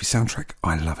Beginners movie soundtrack,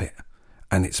 I love it.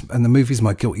 And the movie's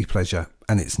my guilty pleasure,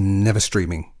 and it's never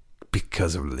streaming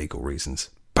because of legal reasons.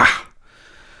 Bah!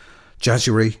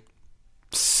 Jazzery.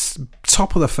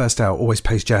 Top of the first hour, always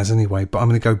plays jazz anyway, but I'm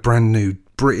going to go brand new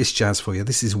British jazz for you.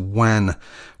 This is Wan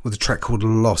with a track called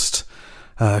Lost.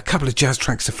 A couple of jazz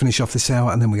tracks to finish off this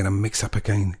hour, and then we're going to mix up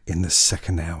again in the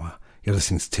second hour. You're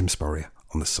listening to Tim Spurrier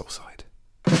on the Soulside.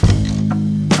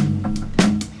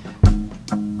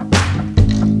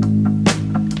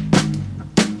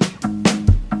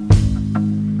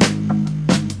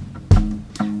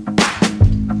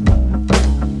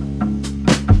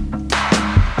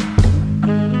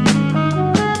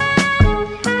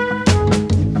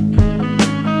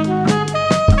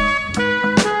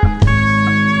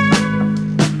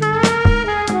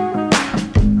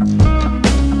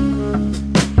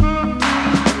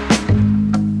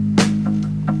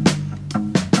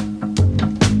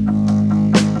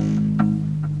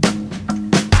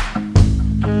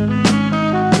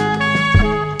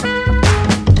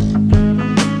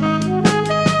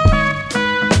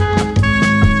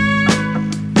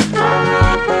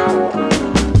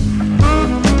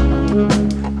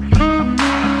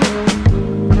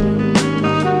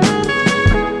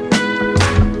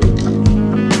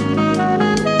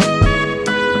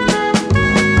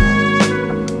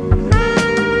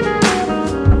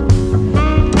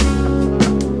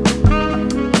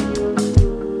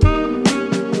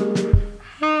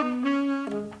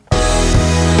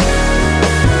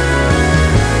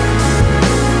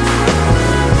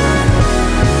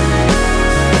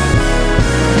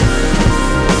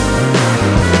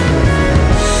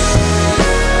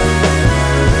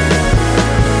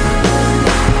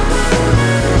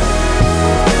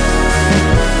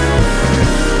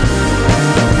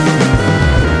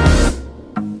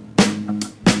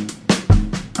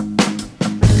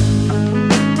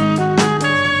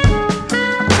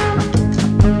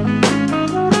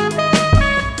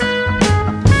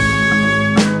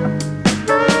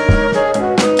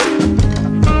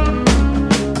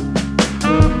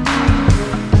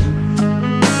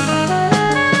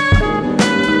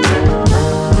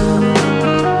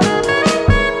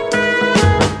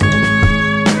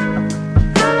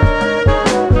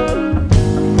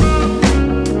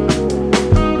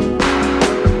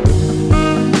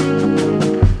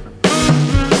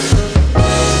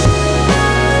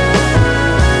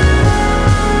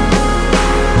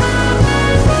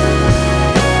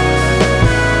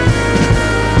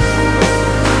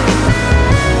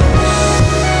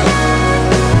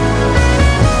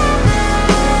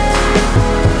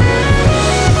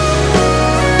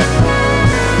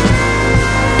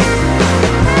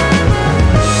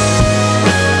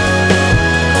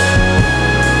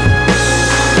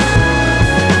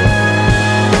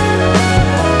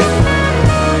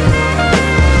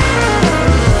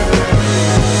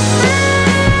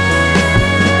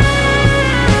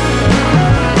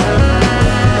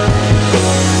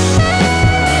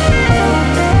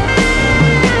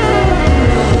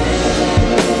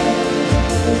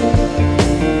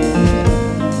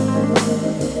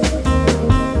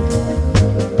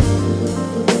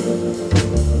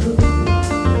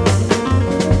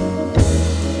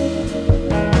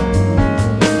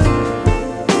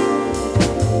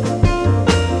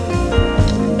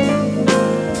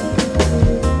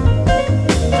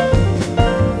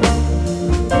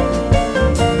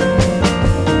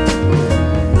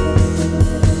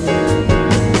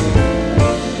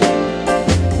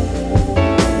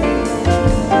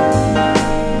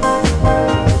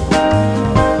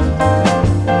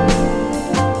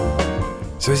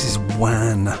 So this is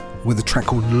Wan with a track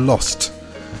called Lost.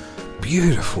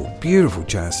 Beautiful, beautiful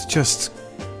jazz. Just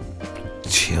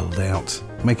chilled out,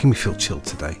 making me feel chilled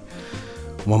today.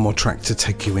 One more track to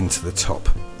take you into the top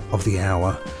of the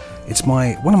hour. It's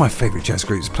one of my favourite jazz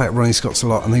groups. Play at Ronnie Scott's a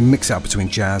lot, and they mix it up between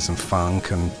jazz and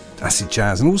funk and acid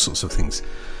jazz and all sorts of things.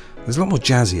 There's a lot more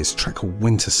jazzy. It's a track called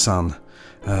Winter Sun.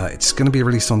 It's going to be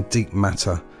released on Deep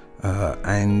Matter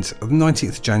and the 19th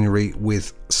of January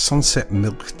with Sunset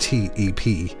Milk Tea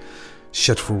EP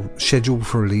scheduled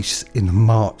for release in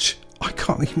March. I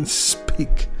can't even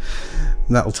speak.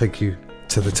 That'll take you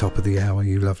to the top of the hour,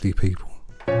 you lovely people.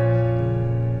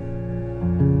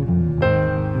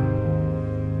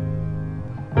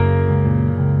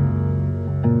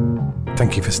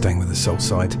 Thank you for staying with us,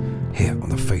 Soulside, here on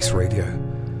the Face Radio.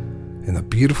 In the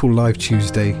beautiful live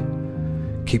Tuesday.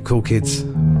 Keep cool, kids.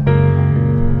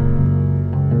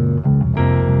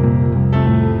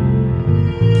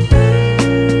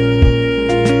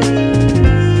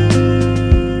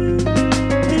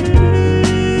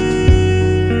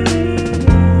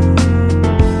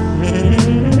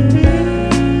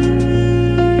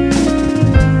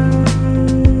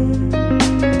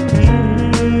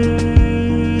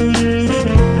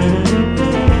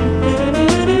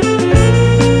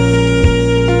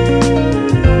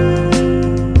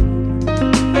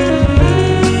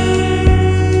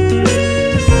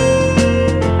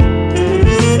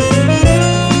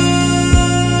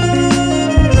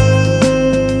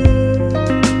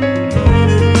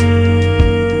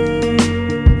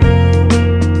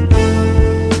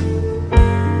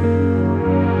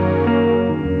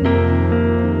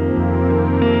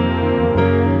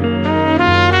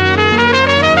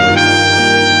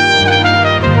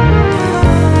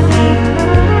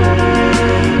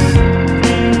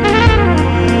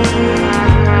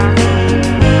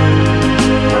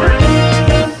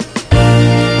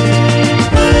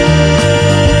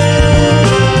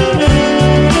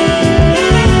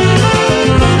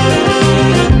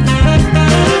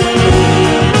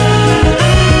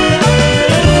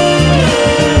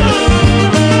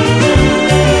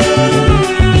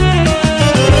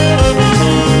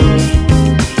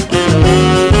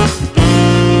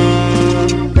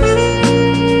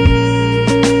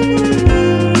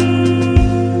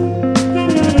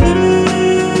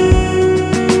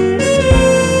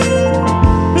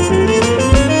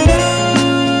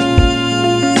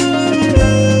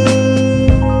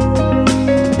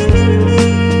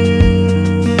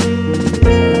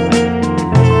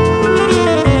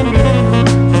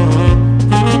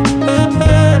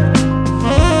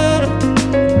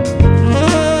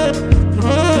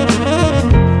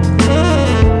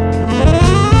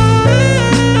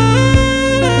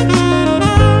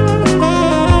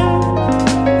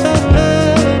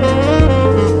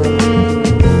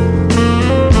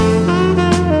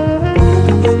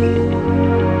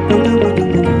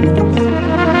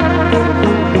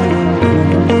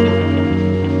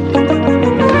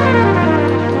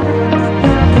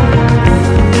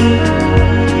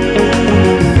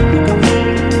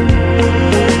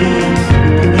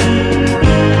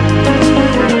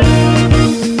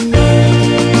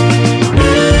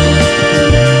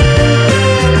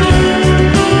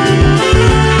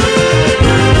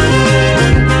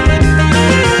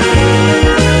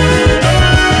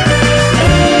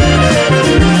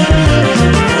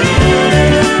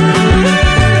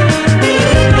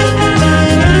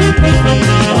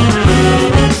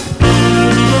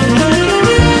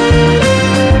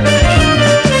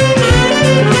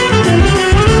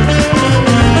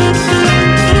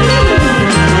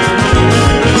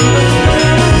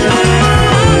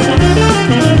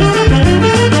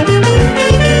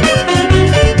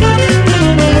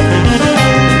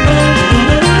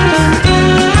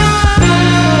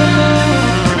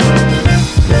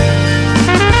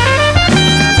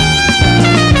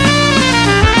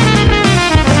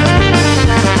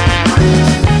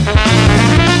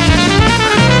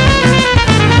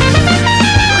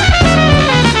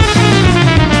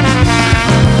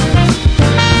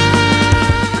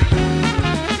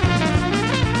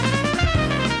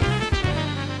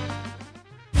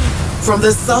 From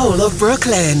the soul of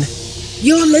Brooklyn,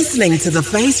 you're listening to The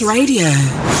Face Radio.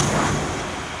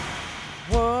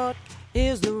 What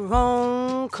is the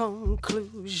wrong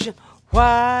conclusion?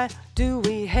 Why do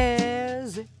we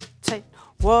hesitate?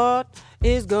 What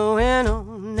is going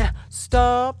on now?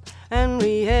 Stop and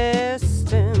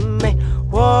re-estimate.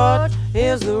 What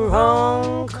is the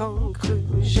wrong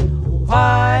conclusion?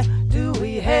 Why do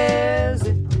we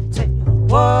hesitate?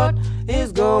 What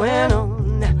is going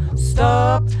on now?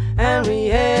 Stop and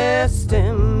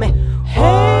re-estimate.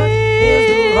 What is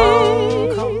the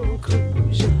wrong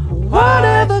conclusion?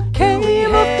 Whatever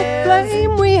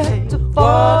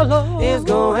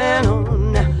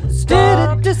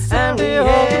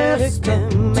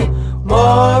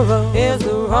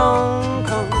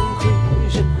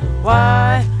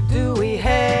Why do we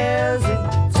hesitate?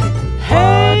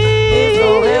 What is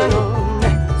going on?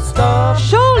 Stop.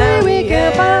 Surely we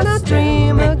can find a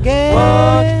dream again.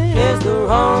 What is the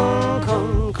wrong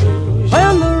conclusion?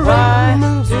 When the rain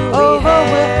moves over,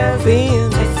 we're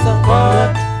being so.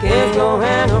 What is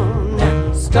going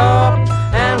on? Stop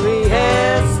and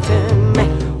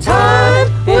re-estimate. Time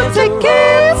will take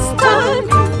its time.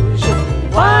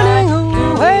 Winding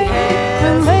away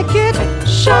and make it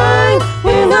shine.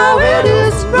 We know it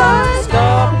is right.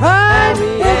 Stop right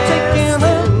and taking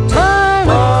the time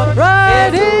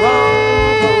right in.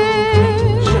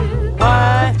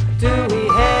 Why do we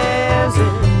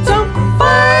hesitate? Don't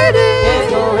fight it. It's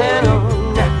going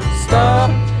on. Stop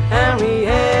and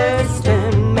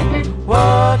re-estimate.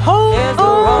 What is the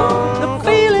wrong? The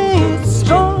feeling is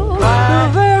strong. The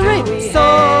very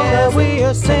song that we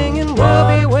are singing will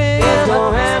be with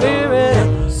the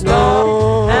spirit. Stop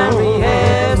and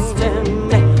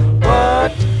re-estimate.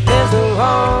 What is the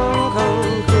wrong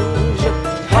conclusion?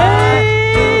 Why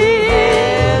do we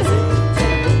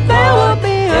hesitate? There will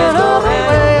be another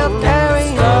way of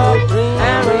carrying our dream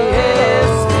and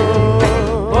re-estimate.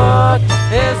 What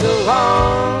is the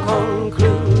wrong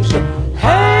conclusion?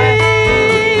 Hey,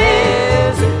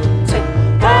 hesitate.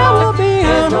 There will be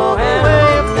another way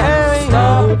of carrying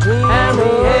our dream and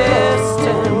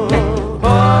re-estimate.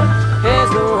 What is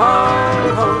the wrong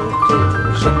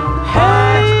conclusion?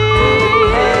 Hey,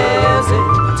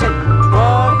 hesitate.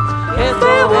 What is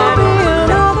the wrong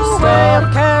way of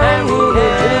carrying our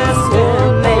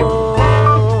re-estimate?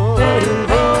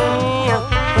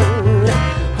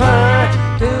 Why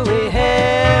do we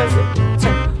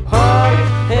hesitate? What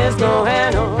is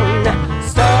going on?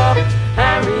 Stop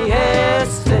and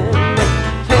re-estimate.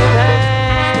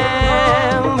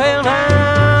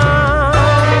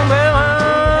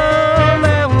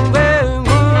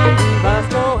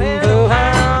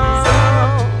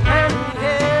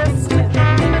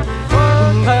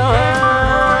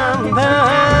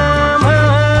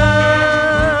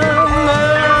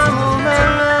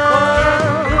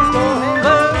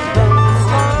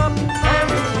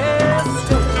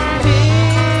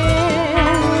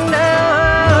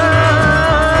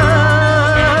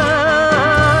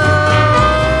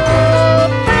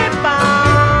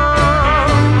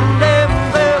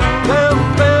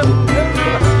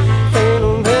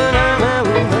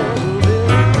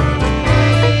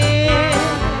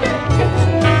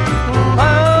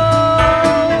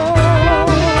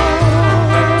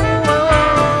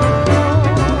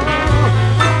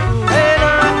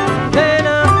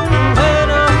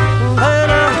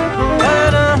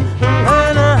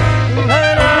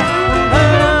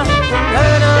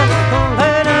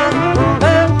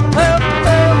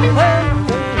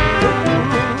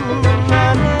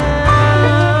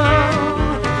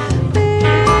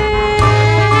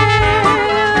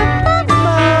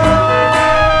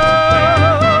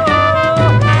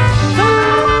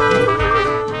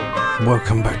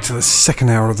 Welcome back to the second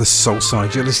hour of the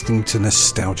Soulside. You're listening to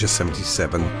Nostalgia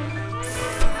 77.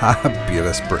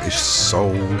 Fabulous British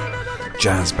soul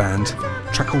jazz band.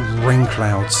 Track called Rain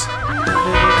Clouds.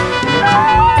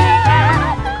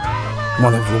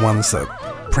 One of the ones that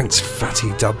Prince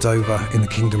Fatty dubbed over in the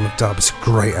Kingdom of Dub. It's a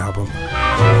great album.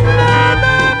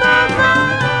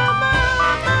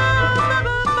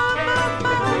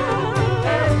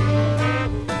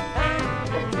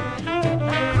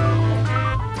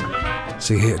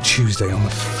 See you here Tuesday on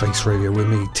the Face Radio with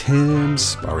me, Tim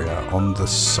Spurrier, on the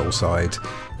Soulside,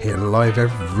 here live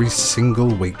every single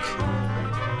week.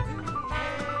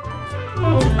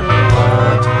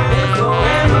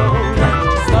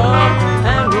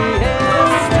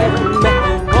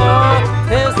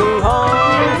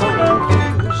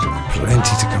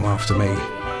 Plenty to come after me.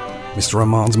 Mr.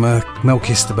 Armand's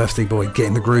Melkis, the birthday boy,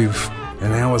 getting the groove.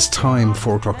 In an hour's time,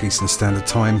 4 o'clock Eastern Standard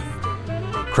Time.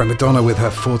 Madonna with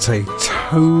her forte,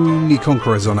 Tony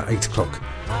Conqueror's on at 8 o'clock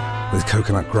with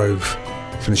Coconut Grove.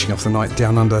 Finishing off the night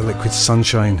down under Liquid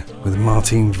Sunshine with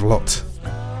Martin Vlot.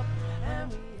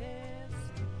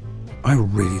 I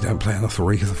really don't play enough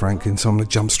Aretha Franklin, so I'm going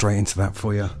to jump straight into that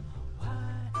for you.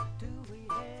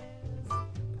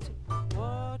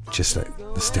 Just like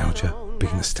nostalgia,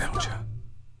 big nostalgia.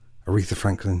 Aretha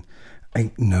Franklin,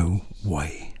 Ain't No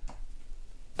Way.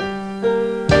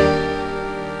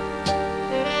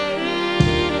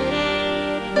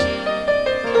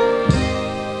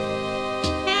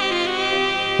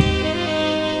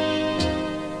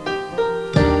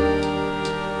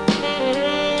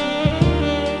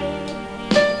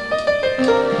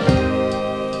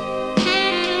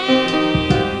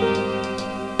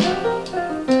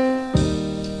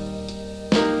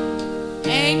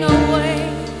 Ain't no way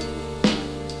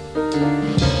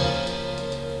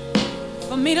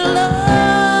for me to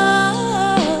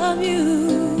love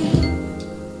you.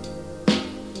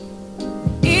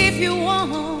 If you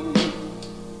want,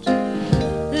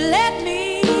 let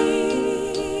me.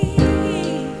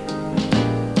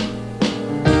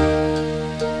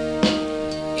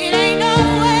 It ain't no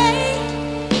way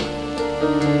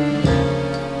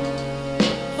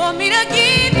for me to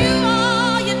give you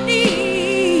all you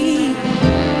need.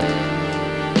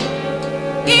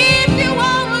 If you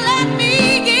won't let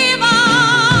me give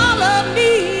all of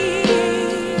me,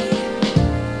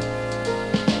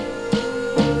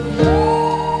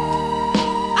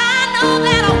 I know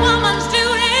that a woman's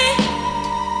duty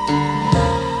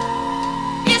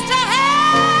is to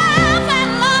have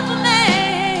and love a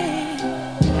man,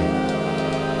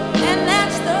 and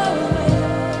that's the way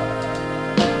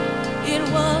it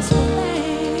was for me.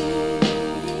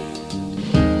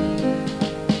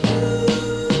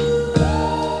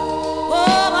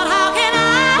 Oh, but how can I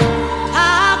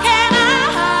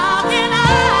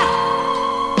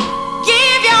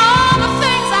give you all the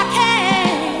things I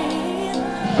can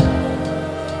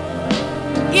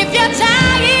if you're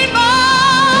tying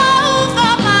both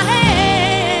of my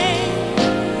hands?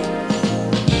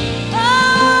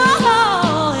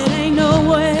 Oh, it ain't no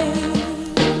way.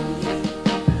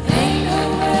 Ain't no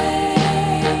way.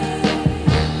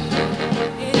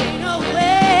 It ain't no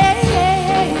way.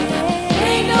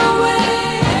 Ain't no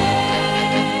way.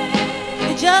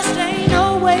 It just ain't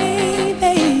no way,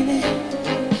 baby.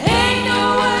 Ain't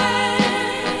no way.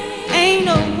 Ain't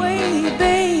no way,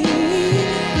 baby.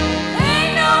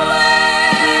 Ain't no way.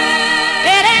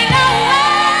 It ain't no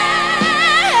way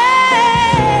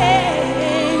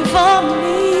for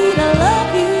me to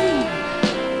love you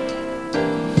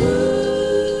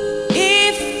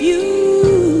if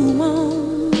you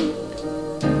won't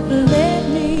let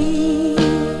me.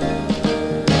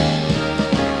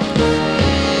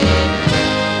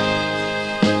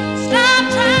 Stop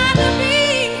trying to be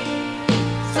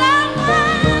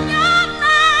someone you're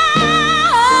not.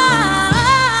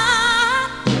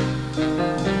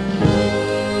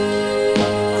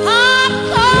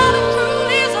 Hard-cold and cruel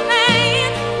is a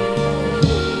man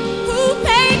who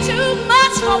paid too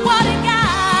much for what he got.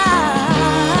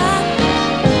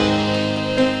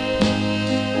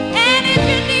 And if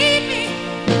you need me,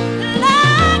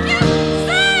 like you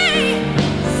say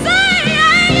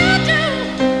you do.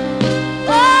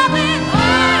 Oh, baby,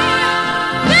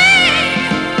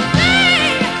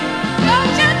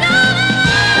 don't you know that I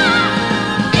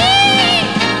need you?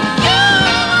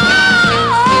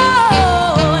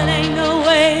 It ain't no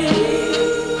way.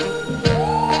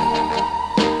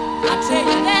 I tell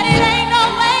you that it ain't no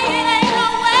way. It ain't no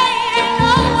way. Ain't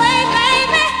no way,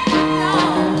 baby. No,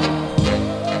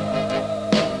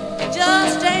 it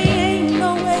just ain't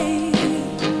no way.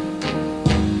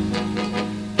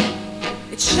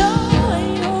 It sure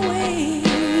ain't no way.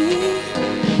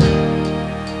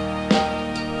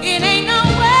 It ain't no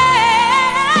way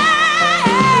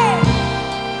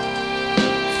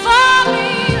for me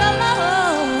to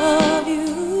love you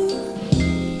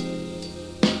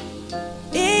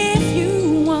if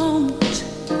you won't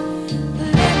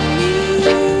let me.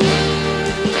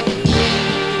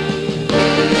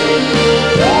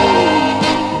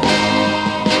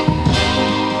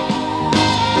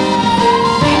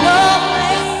 Ain't no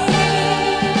way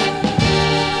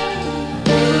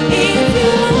if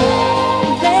you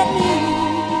won't let me.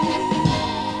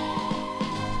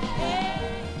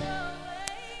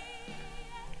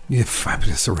 You're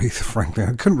fabulous, Aretha Franklin.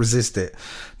 I couldn't resist it.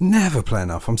 Never play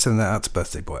enough. I'm sending that out to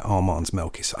birthday boy Armand's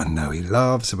Melkis. I know he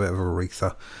loves a bit of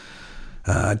Aretha.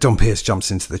 Don Pierce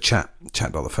jumps into the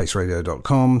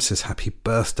chat.thefaceradio.com, says happy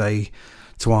birthday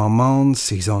to Armand.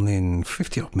 He's on in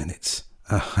 50 odd minutes.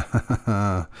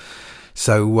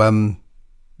 So,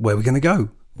 where are we going to go?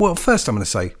 Well, first I'm going to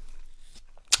say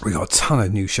we got a ton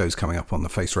of new shows coming up on the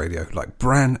Face Radio, like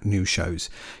brand new shows.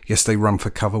 Yesterday, Run for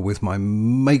Cover with my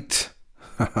mate.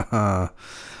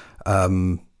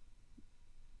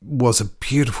 Was a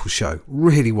beautiful show,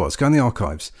 really was. Go in the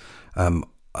archives. I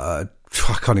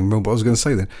can't even remember what I was going to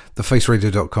say then.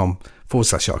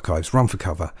 thefaceradio.com/archives, Run for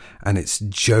Cover, and it's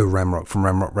Joe Ramrock from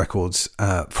Ramrock Records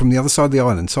from the other side of the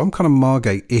island. So I'm kind of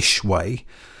Margate-ish way,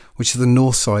 which is the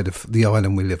north side of the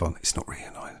island we live on. It's not really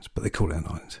an island, but they call it an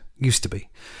island. Used to be.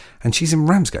 And she's in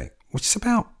Ramsgate, which is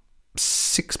about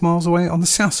 6 miles away on the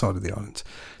south side of the island.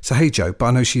 So hey Joe, but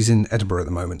I know she's in Edinburgh at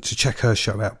the moment, to check her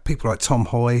show out. People like Tom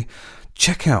Hoy,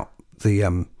 check out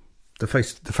the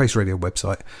Face Radio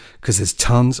website, because there's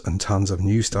tons and tons of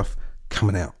new stuff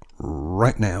coming out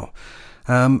right now.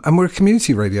 And we're a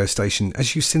community radio station.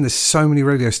 As you've seen, there's so many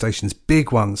radio stations,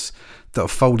 big ones, that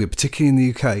have folded, particularly in the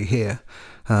UK here,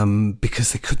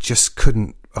 because they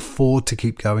couldn't afford to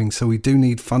keep going. So we do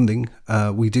need funding.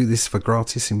 We do this for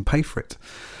gratis and pay for it.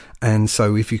 And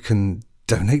so if you can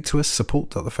donate to us,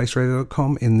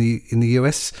 support.thefaceradio.com in the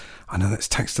US. I know that's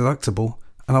tax deductible.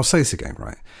 And I'll say this again,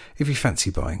 right? If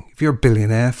you're a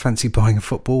billionaire, fancy buying a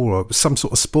football or some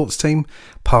sort of sports team,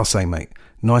 passe, mate.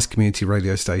 Nice community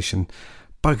radio station.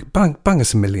 Bung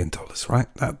us $1 million,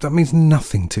 right? That means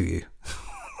nothing to you.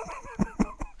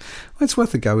 It's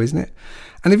worth a go, isn't it?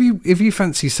 And if you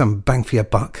fancy some bang for your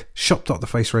buck,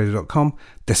 shop.thefaceradio.com.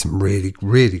 There's some really,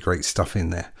 really great stuff in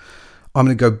there. I'm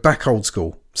going to go back old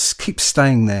school. Keep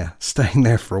staying there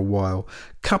for a while.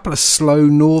 Couple of slow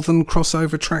northern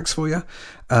crossover tracks for you,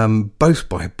 both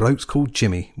by blokes called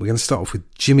Jimmy. We're going to start off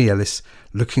with Jimmy Ellis,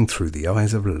 Looking Through the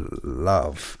Eyes of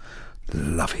Love.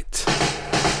 Love it.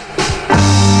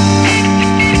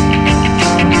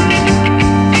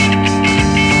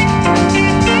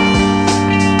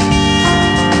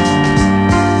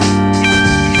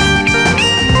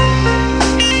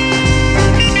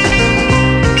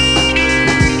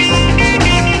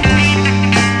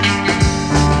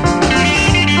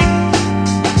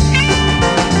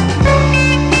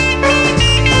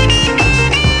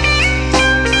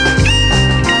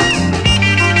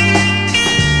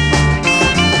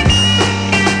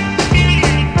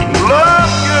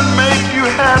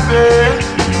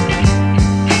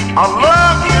 Our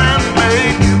love can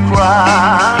make you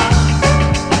cry.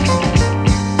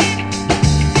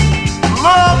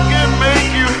 Love can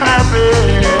make you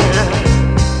happy.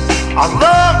 Our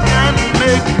love can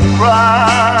make you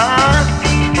cry.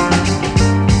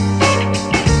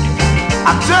 I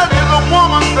tell you, the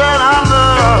woman that I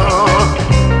love,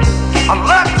 I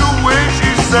like the way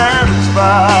she's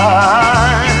satisfied.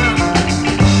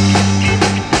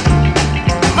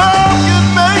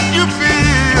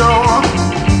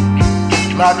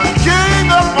 Like a king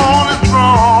up on his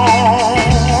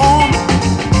throne.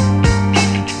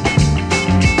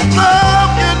 Love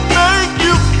can make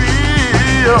you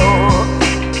feel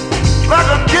like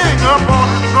a king up on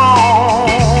his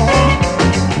throne.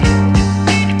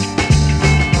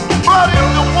 But if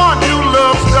the one you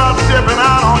love starts stepping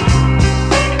out on you,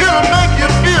 it'll make you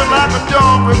feel like a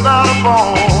dog without a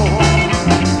bone.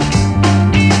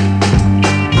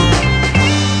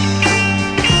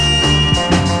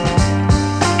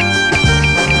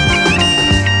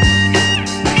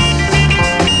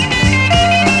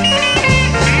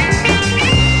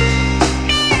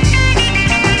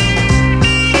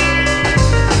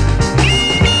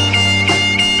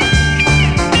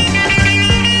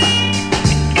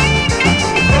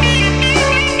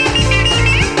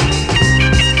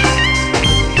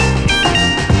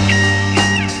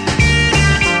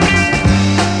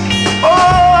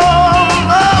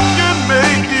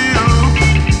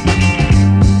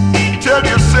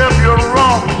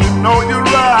 Know you're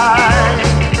right.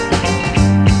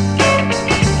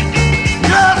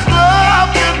 Yes,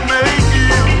 love can make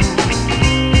you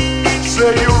say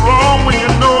you're wrong when you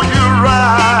know you're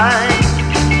right.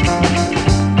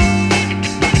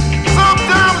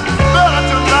 Sometimes it's better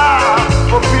to lie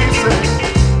for peace sake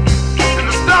than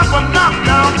to stop a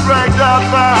knockdown, dragged out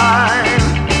line.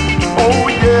 Oh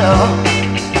yeah,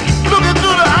 looking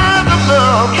through the eyes of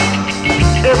love,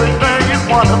 everything is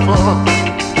wonderful.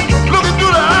 Looking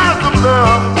through the eyes of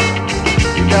love,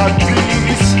 you got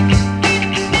peace.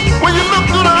 When you look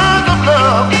through the eyes of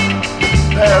love,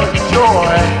 there's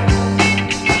joy.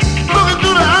 Looking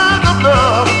through the eyes of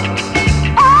love,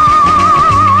 oh,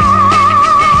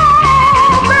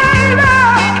 baby.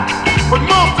 But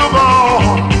most of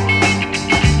all,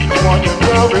 the one you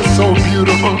love is so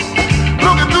beautiful.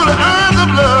 Looking through the eyes of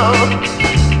love,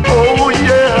 oh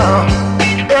yeah,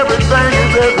 everything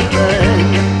is everything.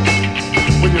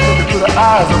 When you're looking through the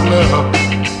eyes of love.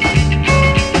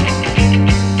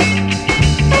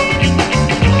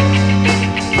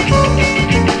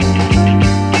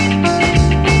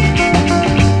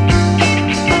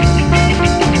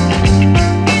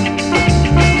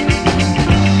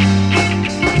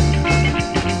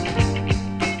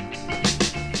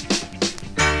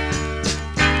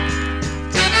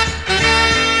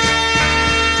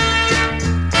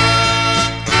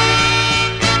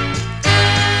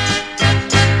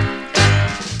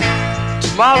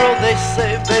 Tomorrow they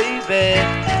say, baby,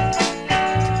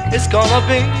 it's gonna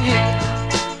be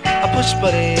a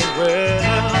push-button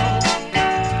world.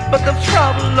 But the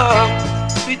problem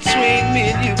between me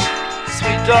and you,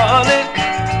 sweet darling,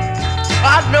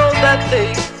 I know that they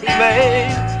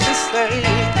remain the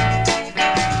same.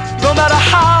 No matter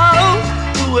how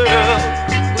the world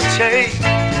will change,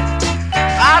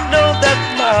 know that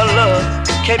my love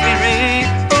can't be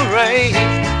rearranged,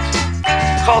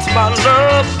 'cause my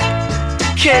love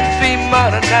can't be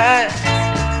modernized.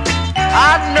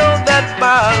 I know that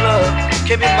my love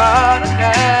can't be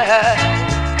modernized.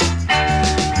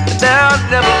 There'll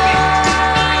never be,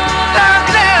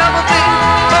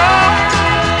 oh,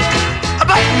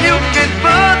 but you can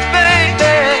put,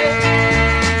 baby,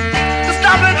 to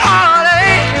stop it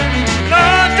heartache, no,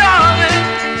 darling.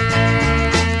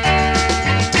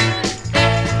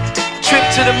 Trip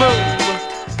to the moon,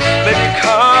 maybe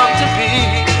come to be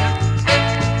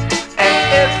an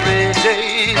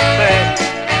everyday thing.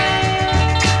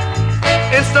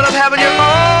 Instead of having your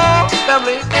own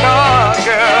family car,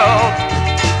 girl,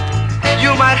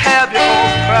 you might have your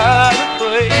own private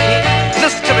plane.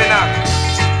 Listen to me now.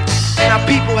 Now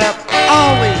people have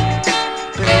always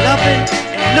been loving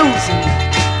and losing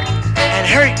and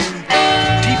hurting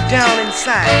deep down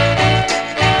inside.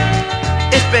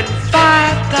 It's been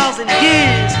 5,000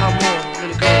 years or more,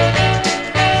 little girl,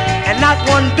 and not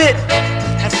one bit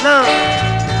has love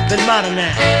been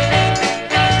modernized.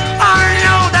 I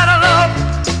know that I love,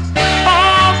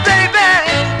 oh baby,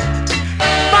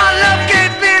 my love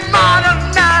can't be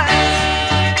modernized.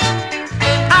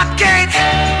 I can't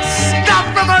stop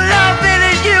from loving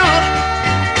you.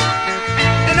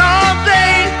 And oh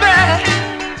baby,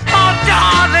 oh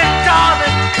darling,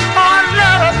 darling, oh I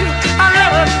love you, and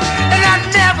I'll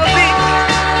never be,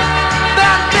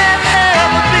 there'll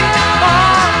never be,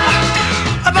 oh,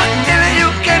 but if you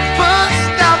can push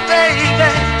now,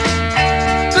 baby,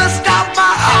 to stop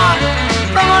my heart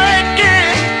from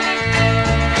breaking,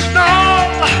 no,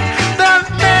 there'll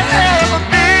never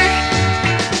be.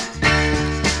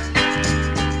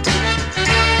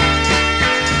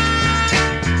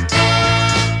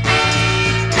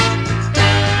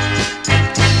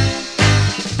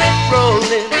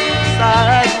 Rolling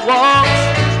sidewalks,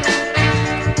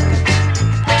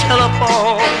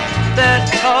 telephone that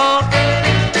talk,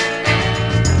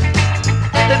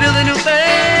 they building new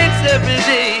things every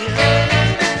day,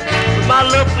 but my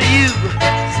love for you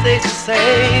stays the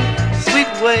same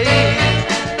sweet way,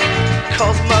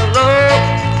 'cause my love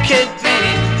can't be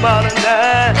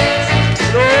modernized.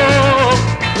 No,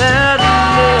 that'll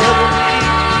never be,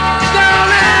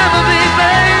 that'll never be,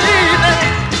 baby.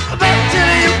 But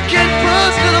till you can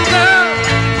push, little girl,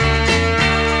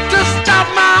 to stop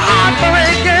my heart from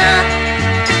breaking.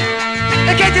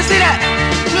 And can't you see that?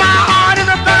 My heart is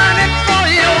a burning for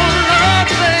your love,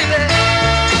 baby.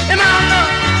 And my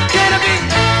love can't be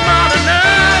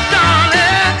modernized,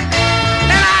 darling.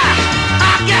 And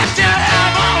I got to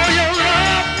have all your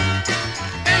love.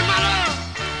 And my love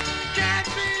can't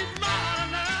be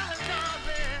modernized,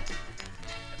 darling.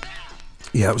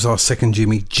 Yeah, it was our second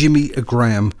Jimmy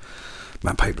Graham.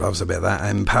 Matt Pape loves a bit of that.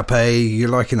 And Pape, you're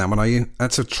liking that one, are you?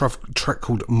 That's a track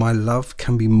called My Love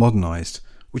Can Be Modernised,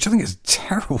 which I think is a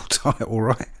terrible title,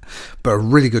 right? But a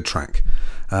really good track.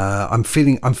 I'm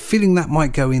feeling that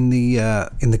might go in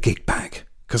the gig bag,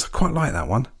 because I quite like that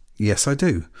one. Yes, I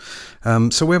do.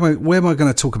 So where am I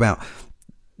going to talk about?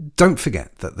 Don't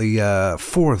forget that the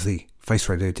four of the Face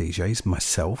Radio DJs,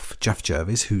 myself, Jeff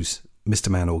Jervis, who's Mr.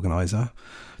 Man Organiser,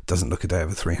 doesn't look a day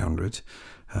over 300,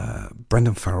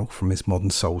 Brendan Farrell from his Modern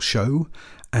Soul show,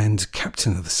 and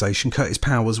captain of the station, Curtis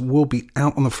Powers, will be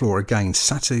out on the floor again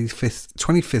Saturday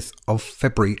 25th of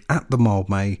February at the Mild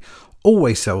May.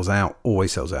 Always sells out,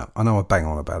 always sells out. I know I bang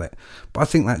on about it, but I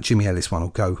think that Jimmy Ellis one will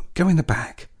go in the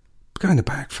bag. Go in the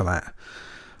bag for that.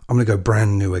 I'm going to go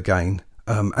brand new again,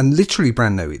 and literally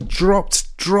brand new. It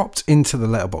dropped into the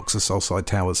letterbox of Soulside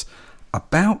Towers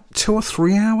about 2 or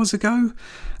 3 hours ago,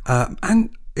 and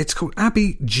it's called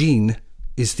Abby Jean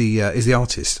is the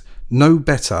artist. No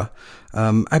Better.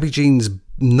 Abby Jean's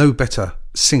No Better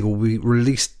single will be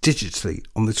released digitally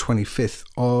on the 25th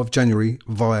of January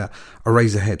via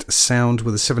Eraserhead Sound,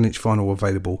 with a 7-inch vinyl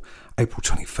available April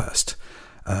 21st.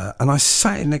 And I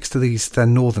sat it next to their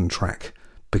Northern track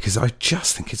because I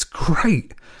just think it's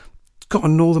great. It's got a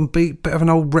Northern beat, bit of an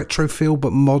old retro feel,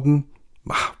 but modern.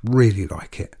 Really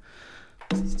like it.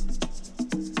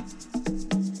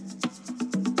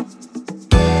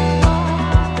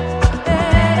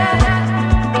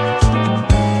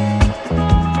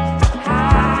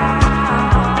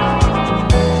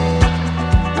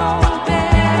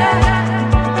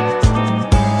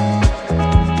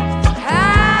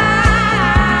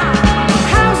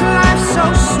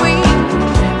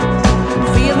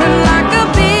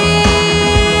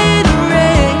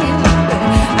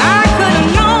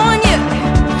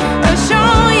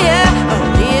 Yeah.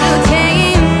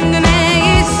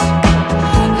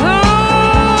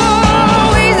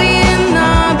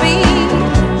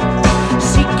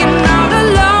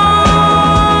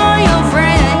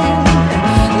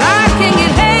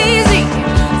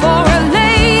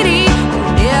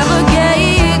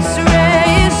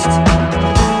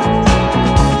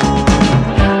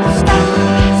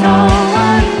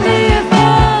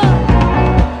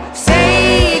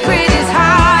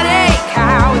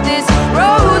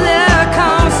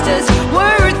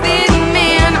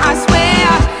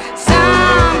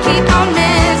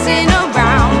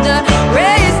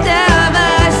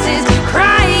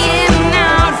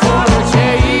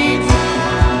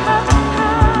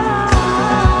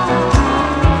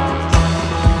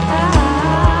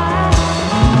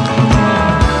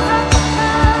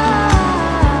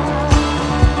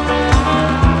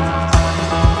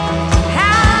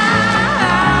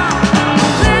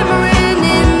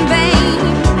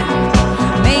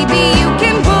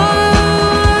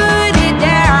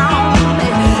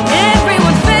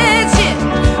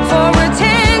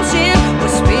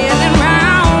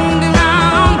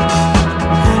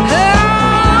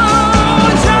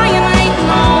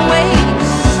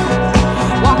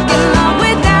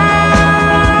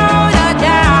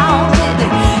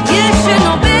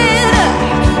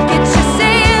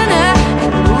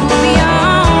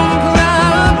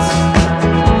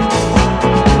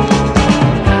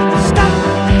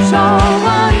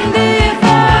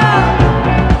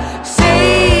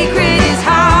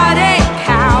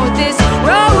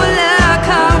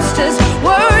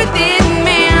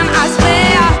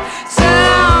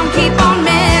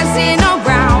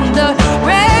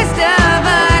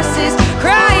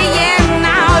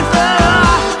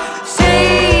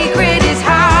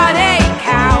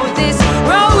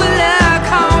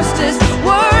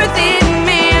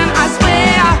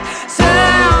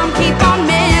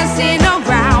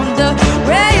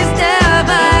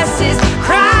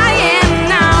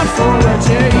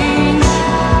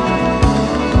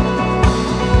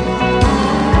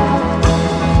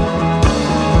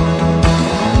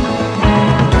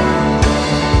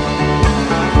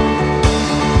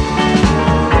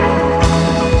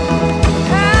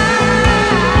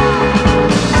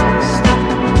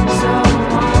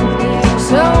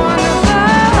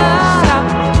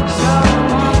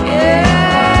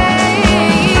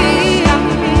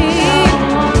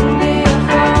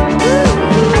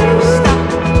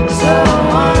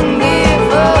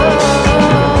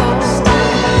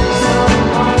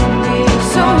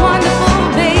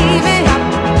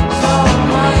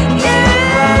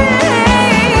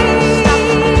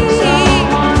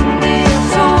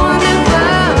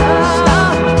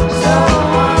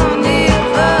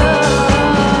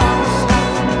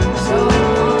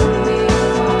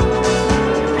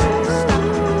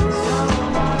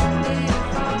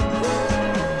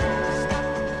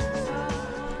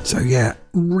 So yeah,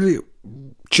 really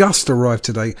just arrived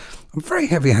today. I'm very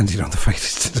heavy-handed on the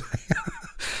faces today.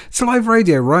 It's live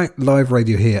radio, right? Live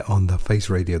radio here on the Face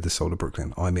Radio, the Soul of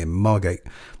Brooklyn. I'm in Margate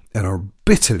on a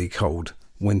bitterly cold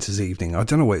winter's evening. I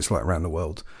don't know what it's like around the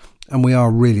world. And we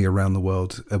are really around the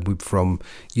world, from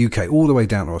UK all the way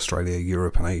down to Australia,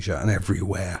 Europe and Asia and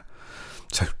everywhere.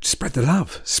 So spread the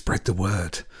love, spread the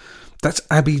word. That's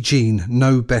Abby Jean,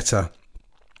 No Better.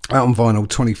 Out on vinyl,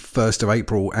 21st of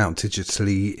April, out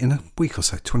digitally in a week or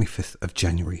so, 25th of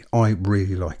January. I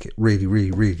really like it,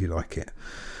 really like it.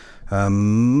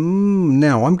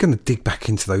 Now I'm going to dig back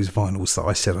into those vinyls that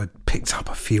I said I'd picked up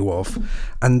a few of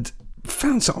and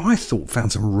found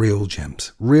some real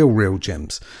gems, real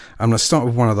gems. I'm going to start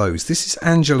with one of those. This is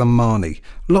Angela Marnie.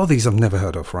 A lot of these I've never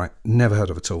heard of, right? Never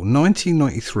heard of at all.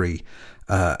 1993.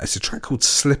 It's a track called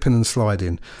Slippin' and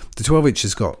Slidin'. The 12-inch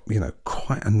has got,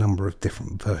 quite a number of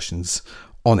different versions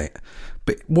on it.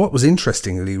 But what was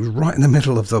interestingly, was right in the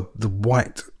middle of the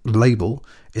white label,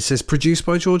 it says produced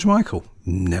by George Michael.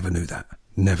 Never knew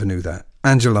that.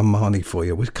 Angela Marnie for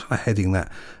you. We're kind of heading that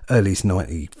early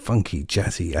 90s funky,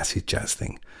 jazzy, acid jazz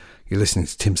thing. You're listening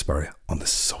to Tim Spurrier on the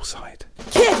Soulside.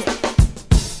 Kick it!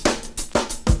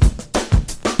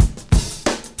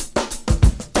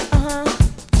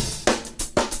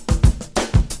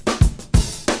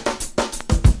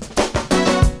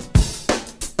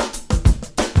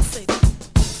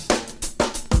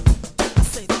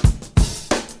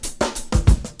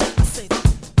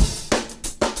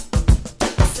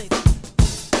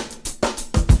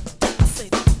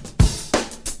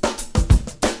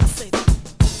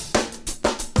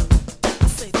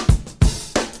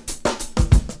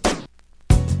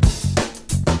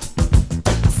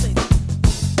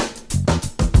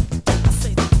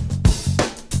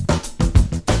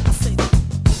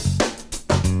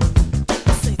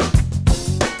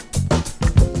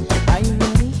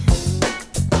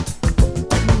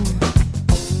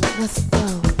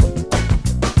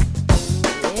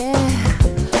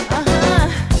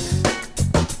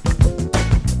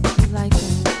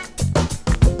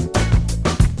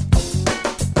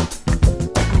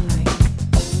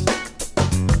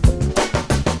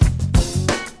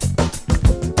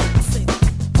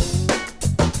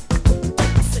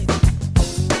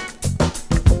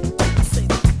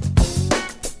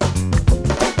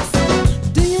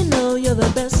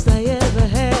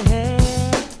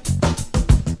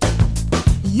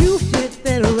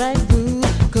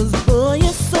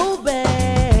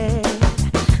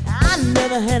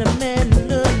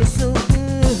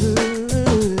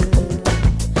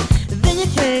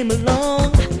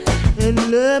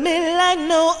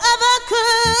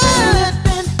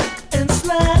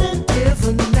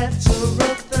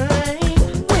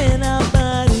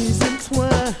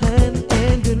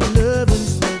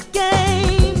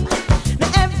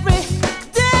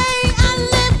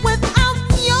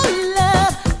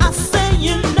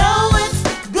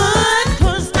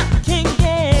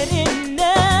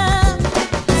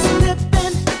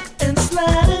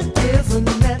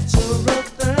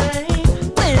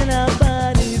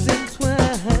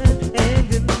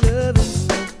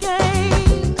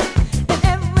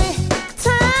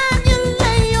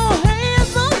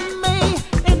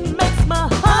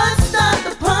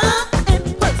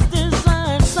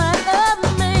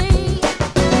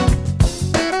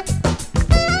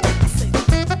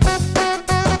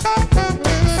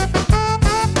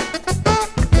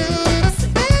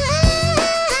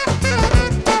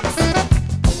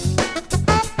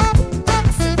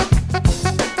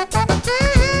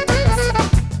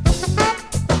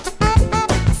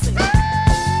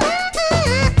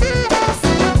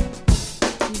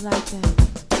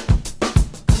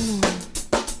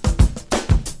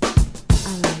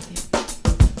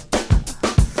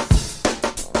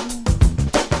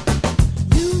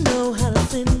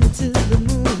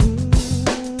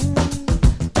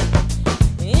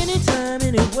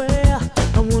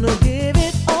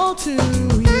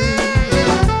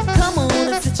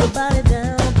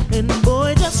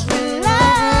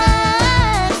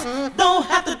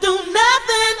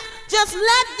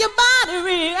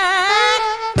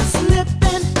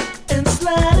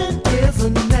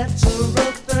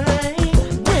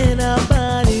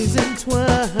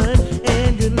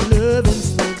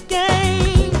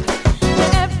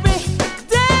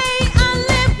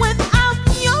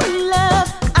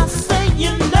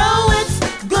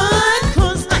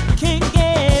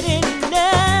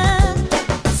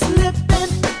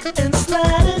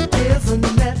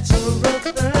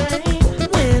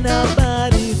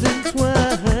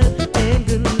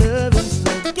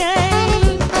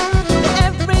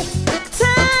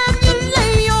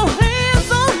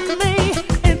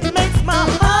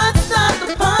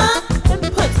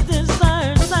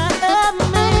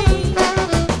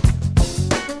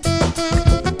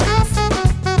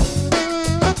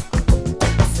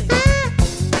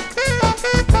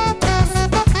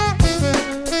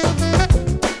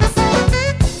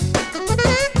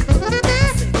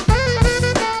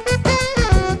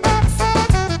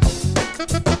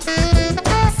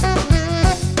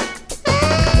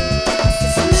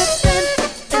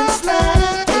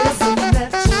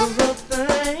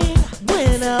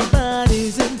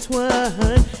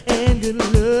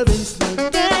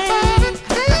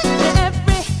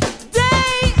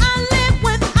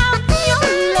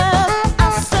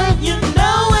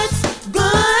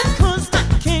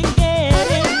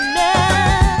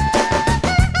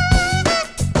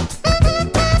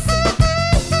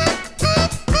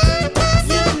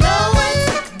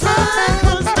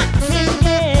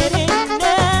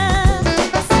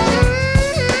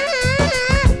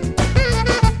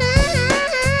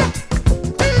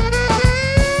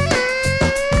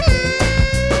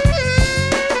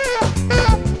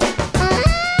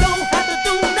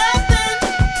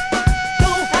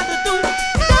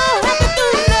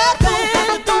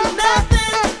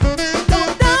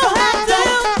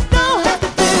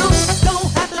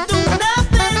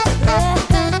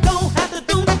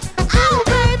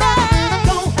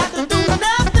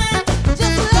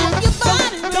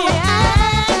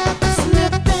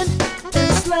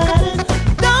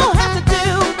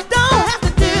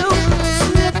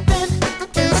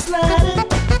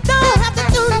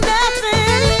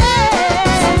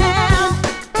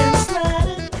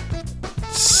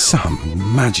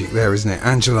 Some magic there, isn't it?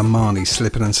 Angela Marnie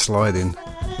slipping and sliding.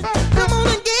 Come on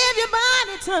and give your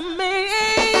body to me.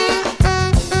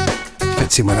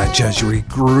 Fits in with that jazzy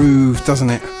groove, doesn't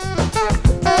it?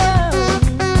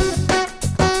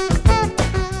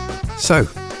 So,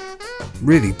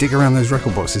 really dig around those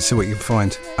record boxes, see what you can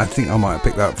find. I think I might have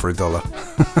picked that up for $1.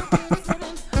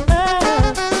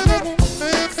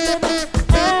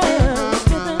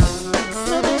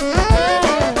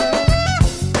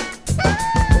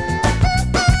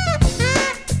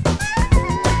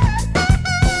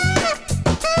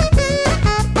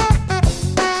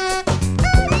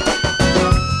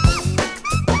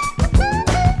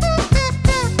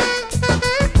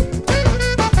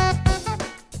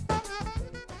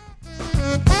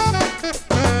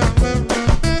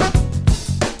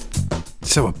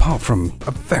 So apart from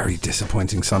a very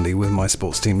disappointing Sunday with my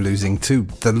sports team losing to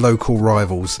the local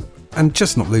rivals, and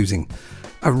just not losing,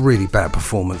 a really bad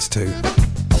performance too.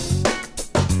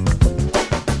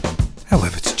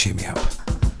 However, to cheer me up,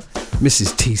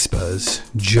 Mrs. T Spurs,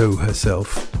 Jo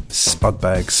herself,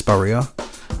 Spudbag Spurrier,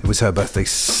 it was her birthday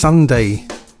Sunday,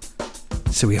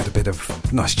 so we had a bit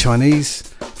of nice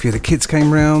Chinese, a few of the kids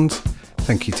came round.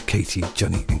 Thank you to Katie,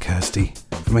 Johnny and Kirsty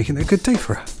for making it a good day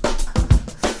for her.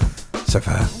 So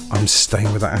for her, I'm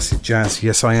staying with that acid jazz.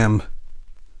 Yes, I am.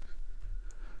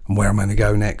 And where am I going to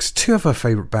go next? Two of her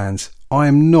favourite bands. I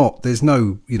am not, there's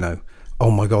no,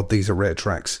 oh my God, these are rare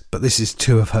tracks. But this is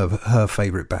two of her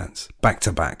favourite bands, back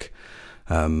to back.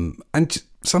 And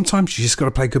sometimes you just got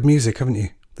to play good music, haven't you?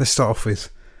 Let's start off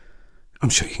with, I'm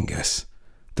sure you can guess,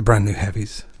 the Brand New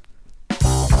Heavies.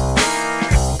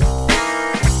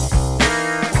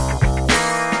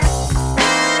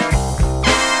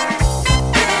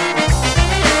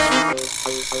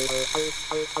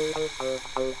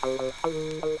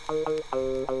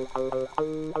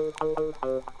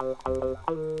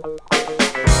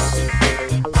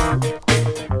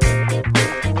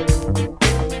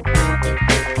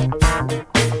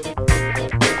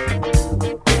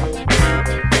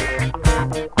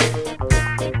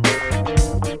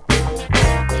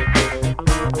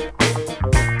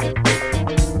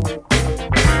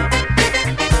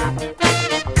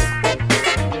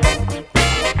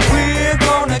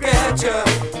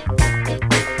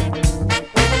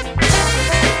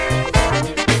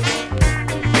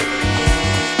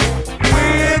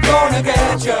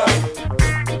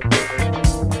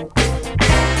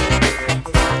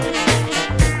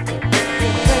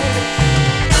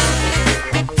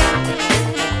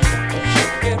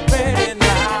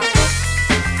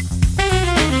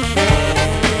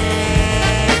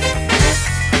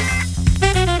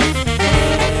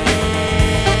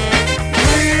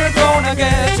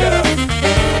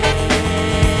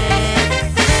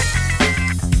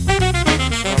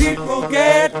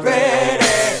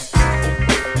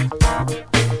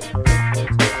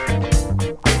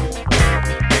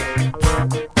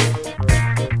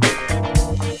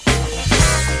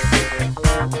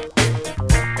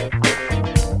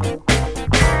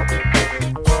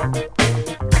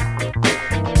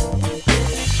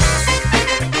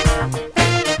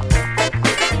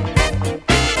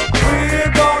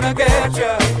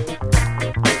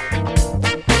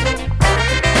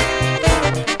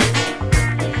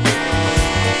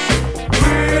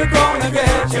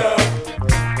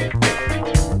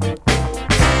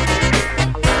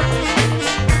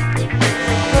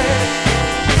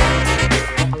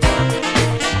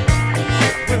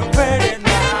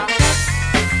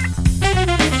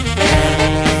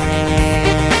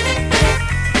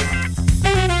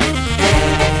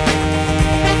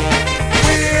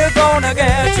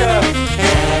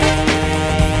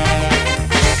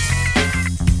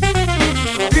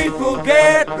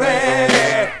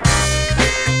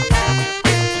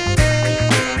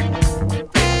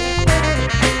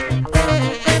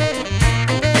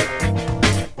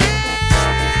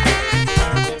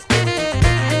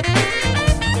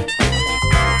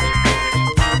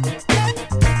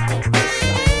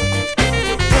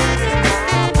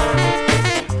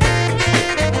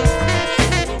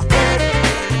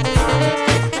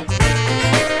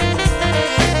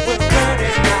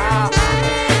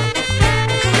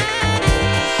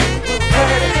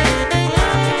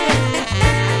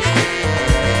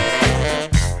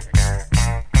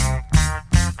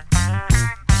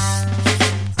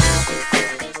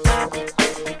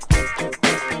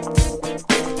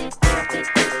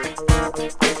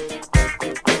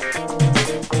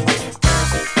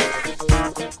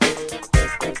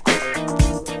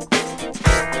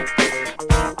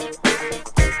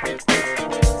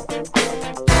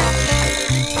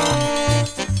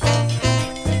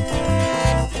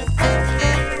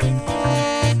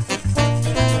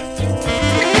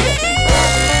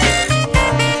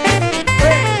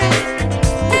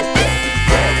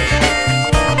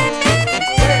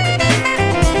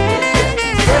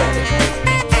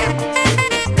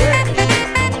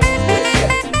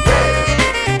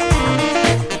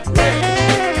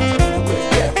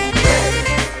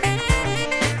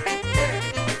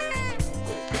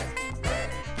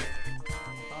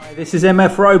 This is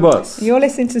MF Robots. You're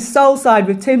listening to Soulside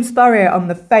with Tim Spurrier on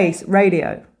The Face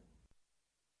Radio.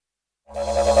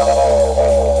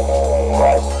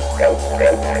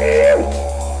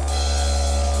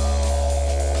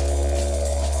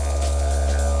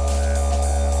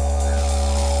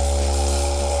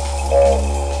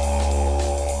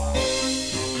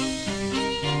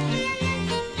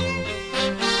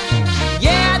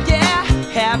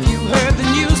 Have you heard the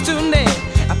news today?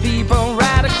 People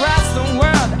right across the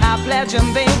world are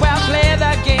pledging they will play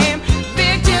the game.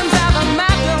 Victims of a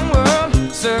modern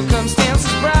world. Circumstances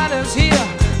brought us here.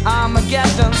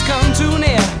 Armageddon's come too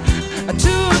near.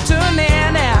 Too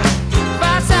near now.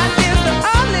 Farsight is the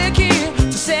only key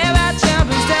to save our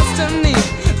children's destiny.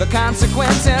 The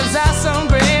consequences are so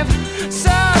grave.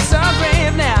 So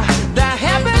grave now. The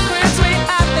hypocrites, we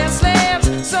are their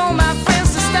slaves. So my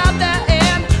friends, to stop their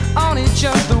end, on each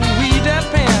other we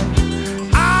depend.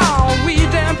 Oh, we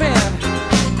depend.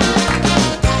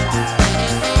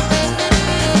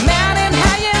 Mountain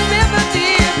high and river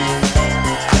deep.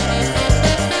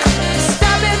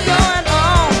 Stop it going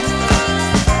on.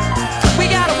 We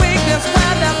gotta wake this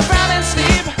world up from and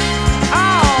sleep.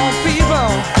 Oh,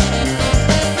 people.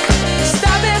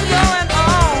 Stop it going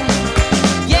on.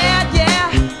 Yeah.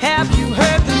 Have you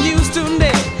heard the news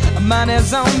today?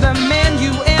 Money's on the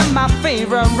menu in my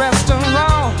favorite restaurant.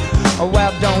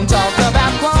 Well, don't talk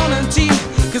about quantity,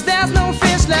 cause there's no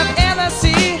fish left in the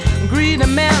sea. Greedy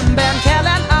men been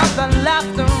killing off the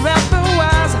laughter rapper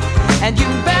was. And you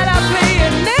better play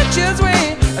it nature's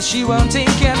way, or she won't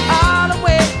take it all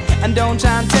away. And don't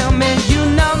try and tell me you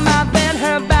know my band,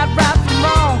 her bad right from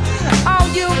wrong. Oh,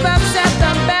 you've upset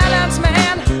the balance,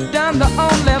 man. Done the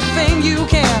only thing you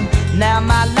can. Now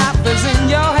my life is in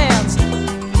your hands.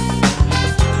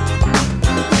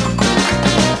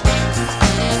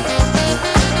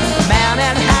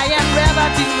 Mountain high and river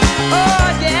deep. Oh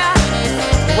yeah,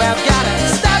 we've gotta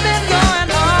stop it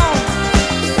going on.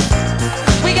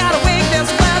 We gotta wake this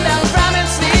world up from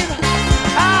its sleep.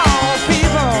 Oh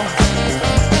people,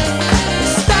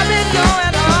 stop it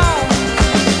going on.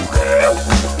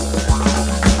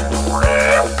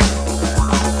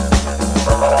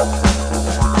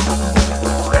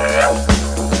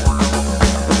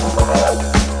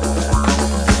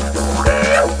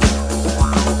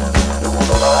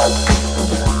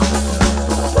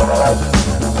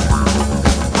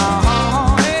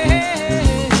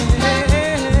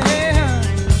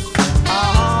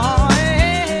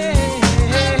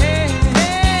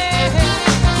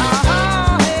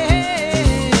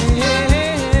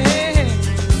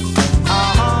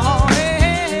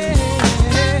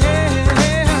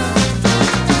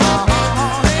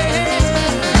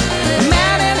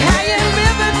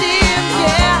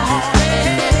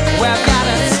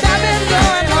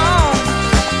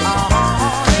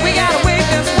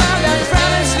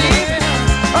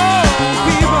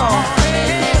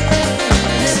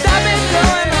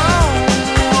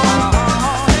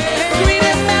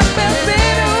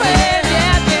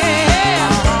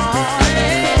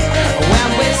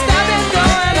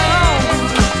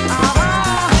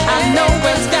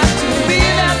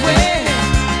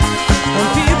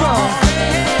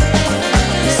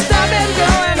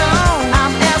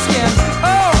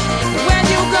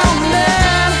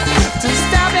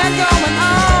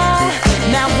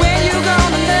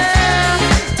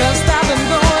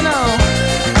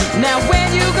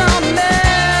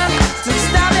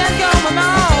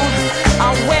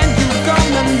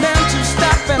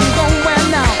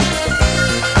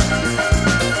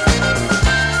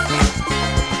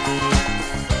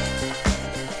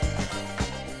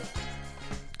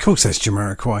 Of course, that's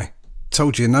Jamiroquai.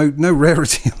 Told you, no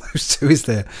rarity in those two, is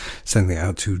there? Sending it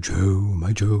out to Joe,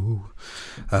 my Joe.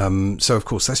 So, of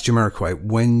course, that's Jamiroquai.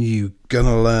 When You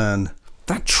Gonna Learn?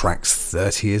 That track's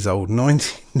 30 years old,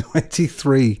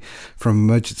 1993, from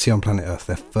Emergency on Planet Earth,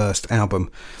 their first album.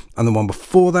 And the one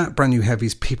before that, Brand New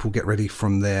Heavies, People Get Ready,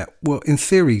 from their, well, in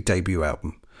theory, debut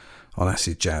album on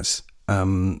Acid Jazz,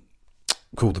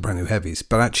 called The Brand New Heavies.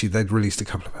 But actually, they'd released a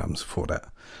couple of albums before that.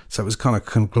 So it was kind of a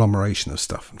conglomeration of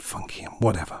stuff and funky and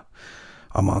whatever.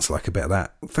 I might like a bit of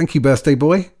that. Thank you, birthday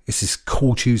boy. This is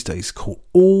Cool Tuesdays, cool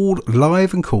all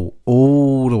live and cool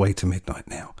all the way to midnight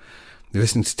now. You're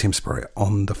listening to Tim Spurrier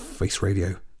on the Face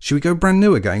Radio. Should we go brand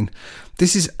new again?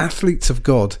 This is Athletes of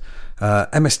God,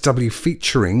 MSW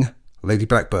featuring Lady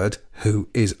Blackbird, who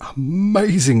is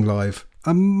amazing live.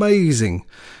 Amazing.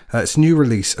 It's a new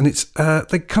release, and it's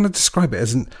they kind of describe it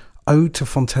as an ode to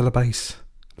Fontella bass.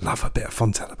 Love a bit of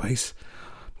Fontella bass.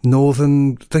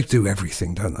 Northern, they do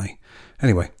everything, don't they?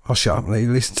 Anyway, I'll shut up and let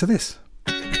you listen to this.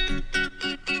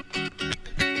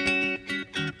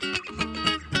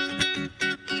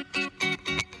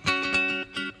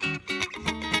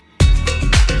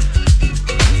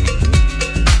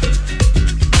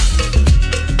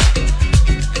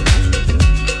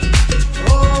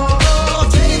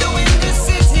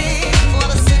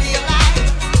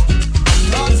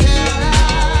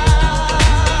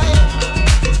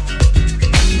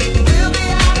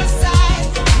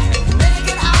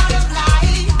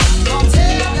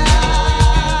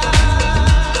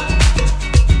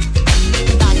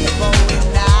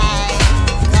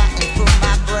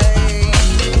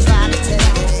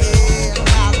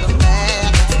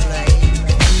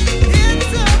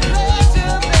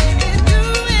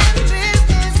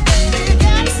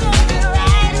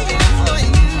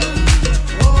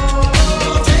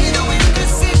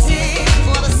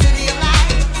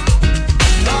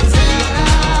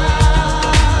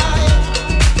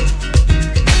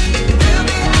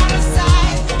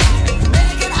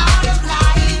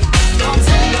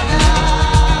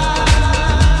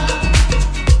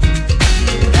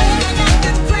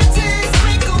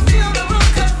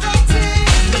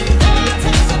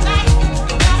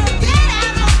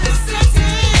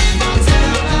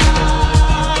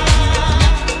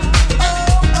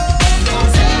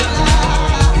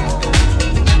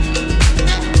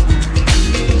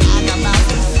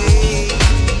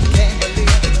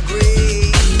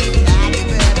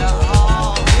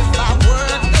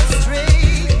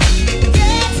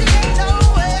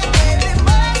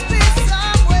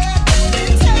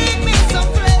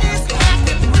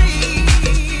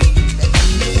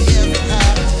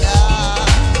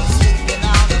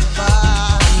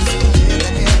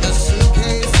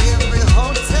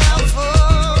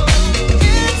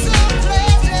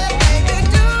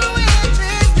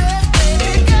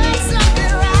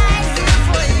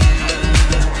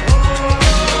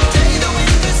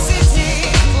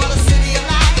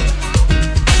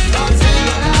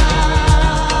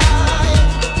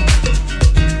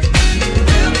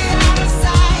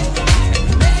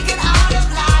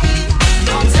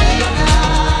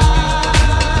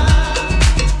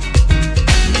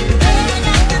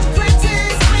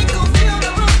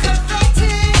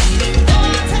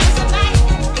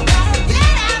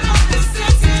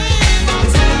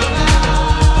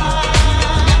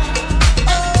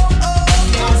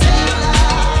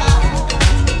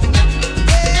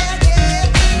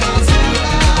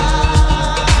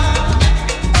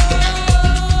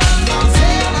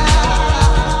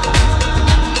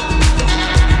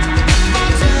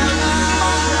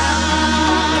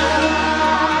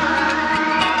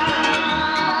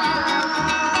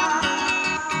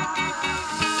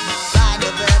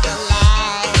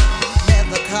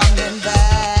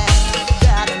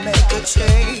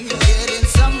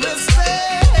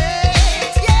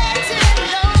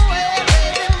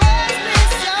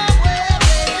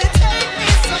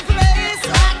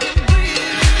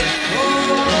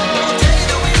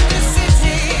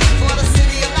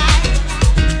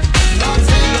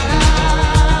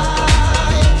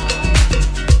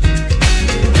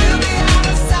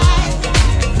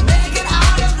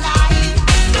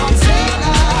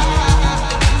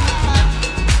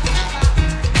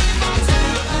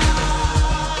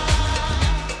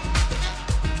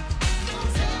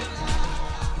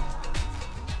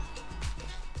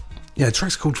 Yeah, the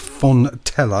track's called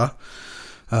Fontella,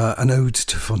 an ode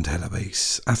to Fontella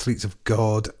bass, Athletes of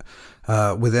God,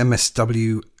 with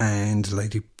MSW and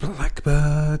Lady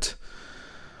Blackbird.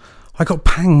 I got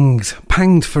panged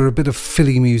for a bit of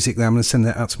Philly music there. I'm going to send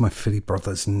that out to my Philly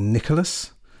brothers,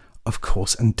 Nicholas, of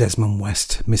course, and Desmond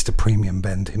West, Mr. Premium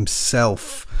Bend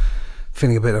himself.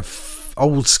 Feeling a bit of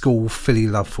old school Philly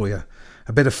love for you,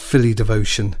 a bit of Philly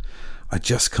devotion. I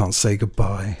just can't say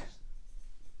goodbye.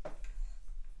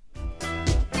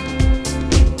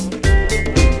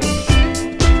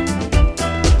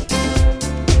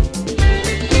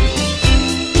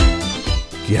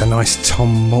 Yeah, nice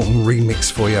Tom Moulton remix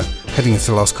for you, heading into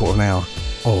the last quarter of an hour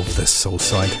of the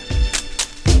Soulside.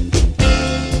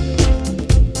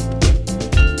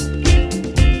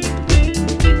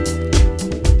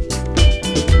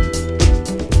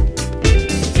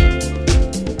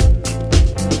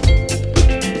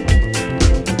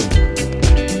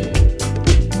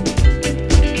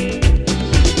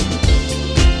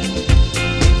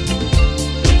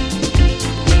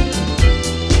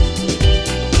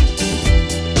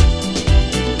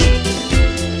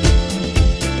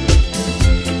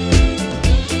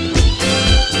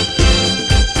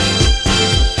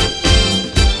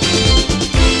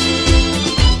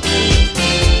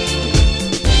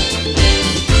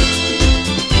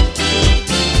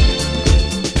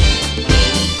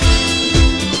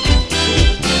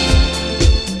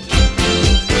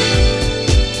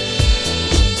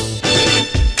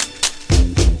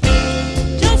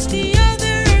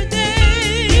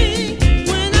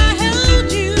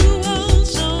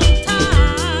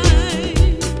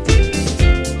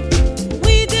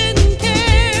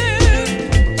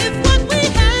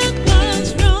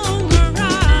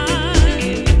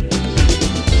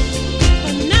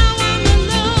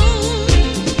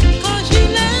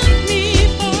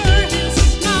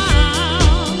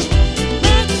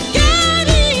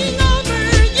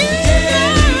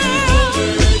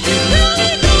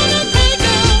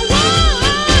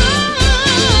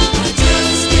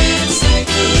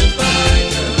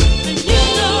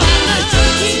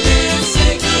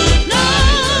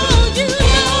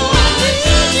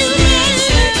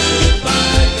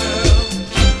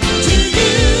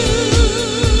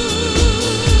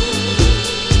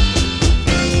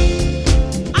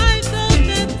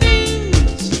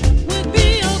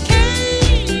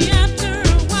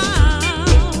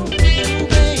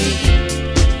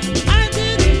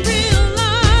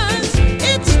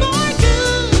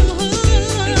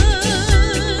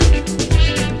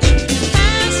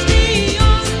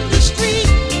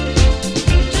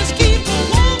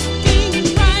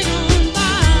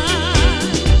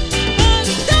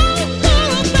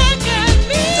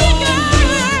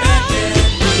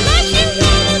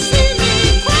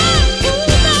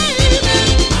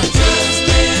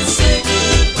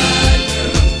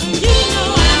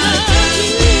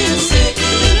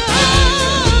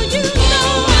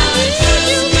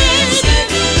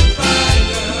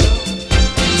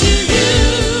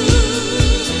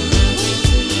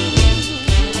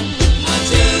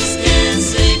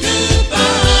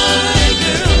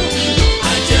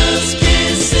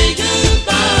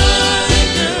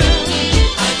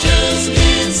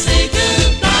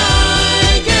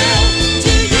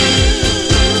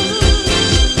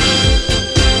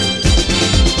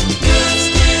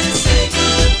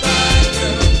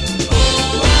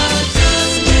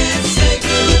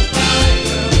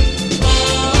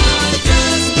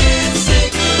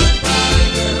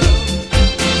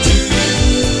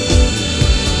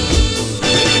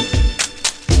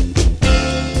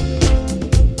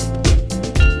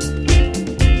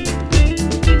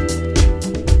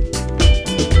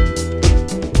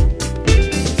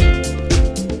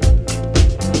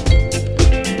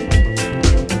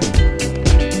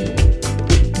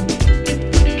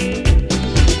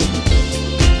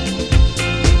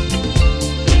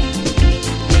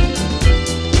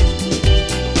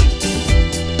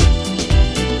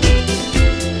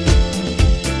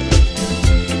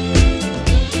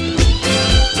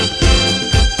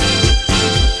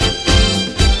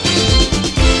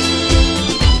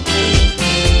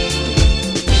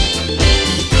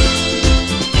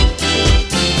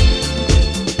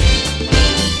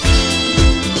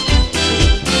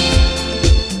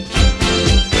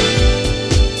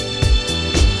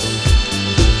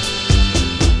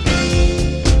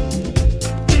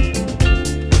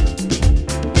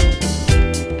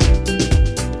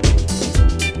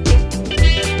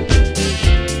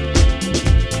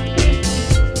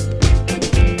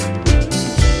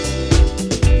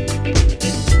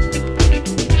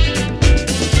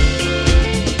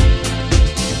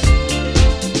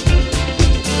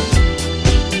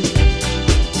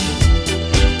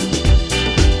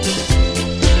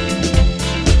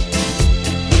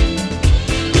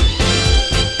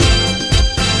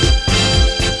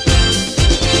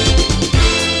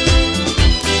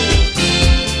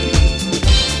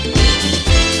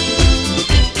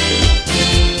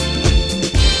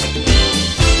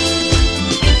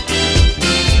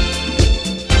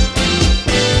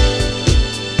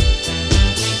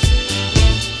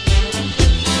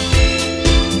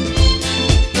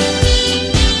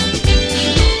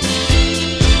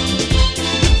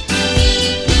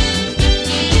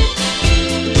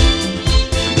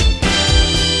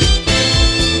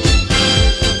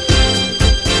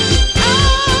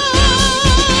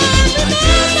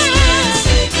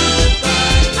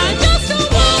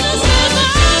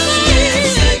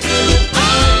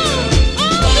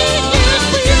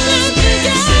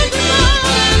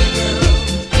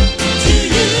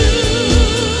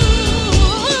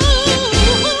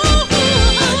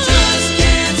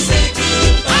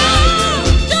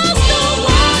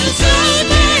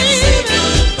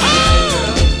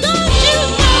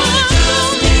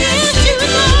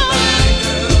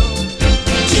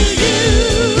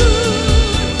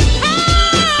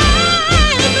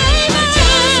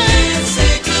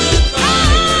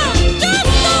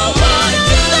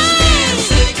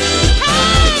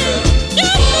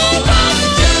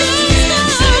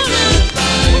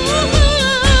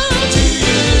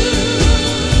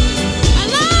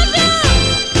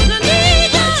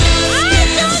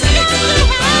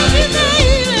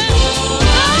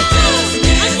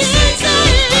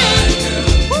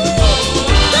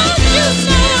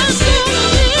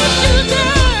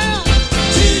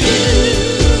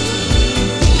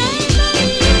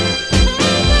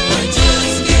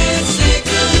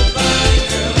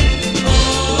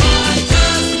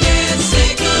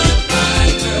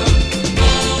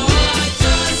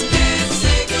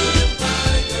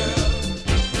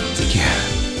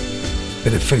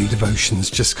 devotions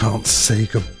just can't say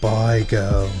goodbye,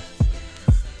 girl.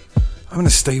 I'm going to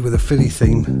stay with a Philly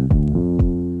theme.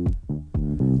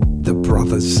 The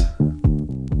Brothers.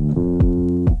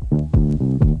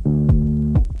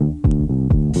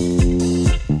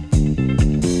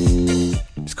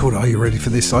 It's called Are You Ready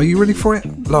for This? Are you ready for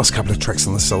it? Last couple of tracks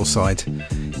on the Soulside.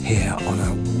 Here on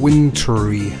a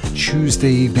wintry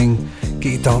Tuesday evening.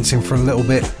 Get you dancing for a little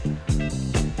bit.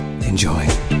 Enjoy.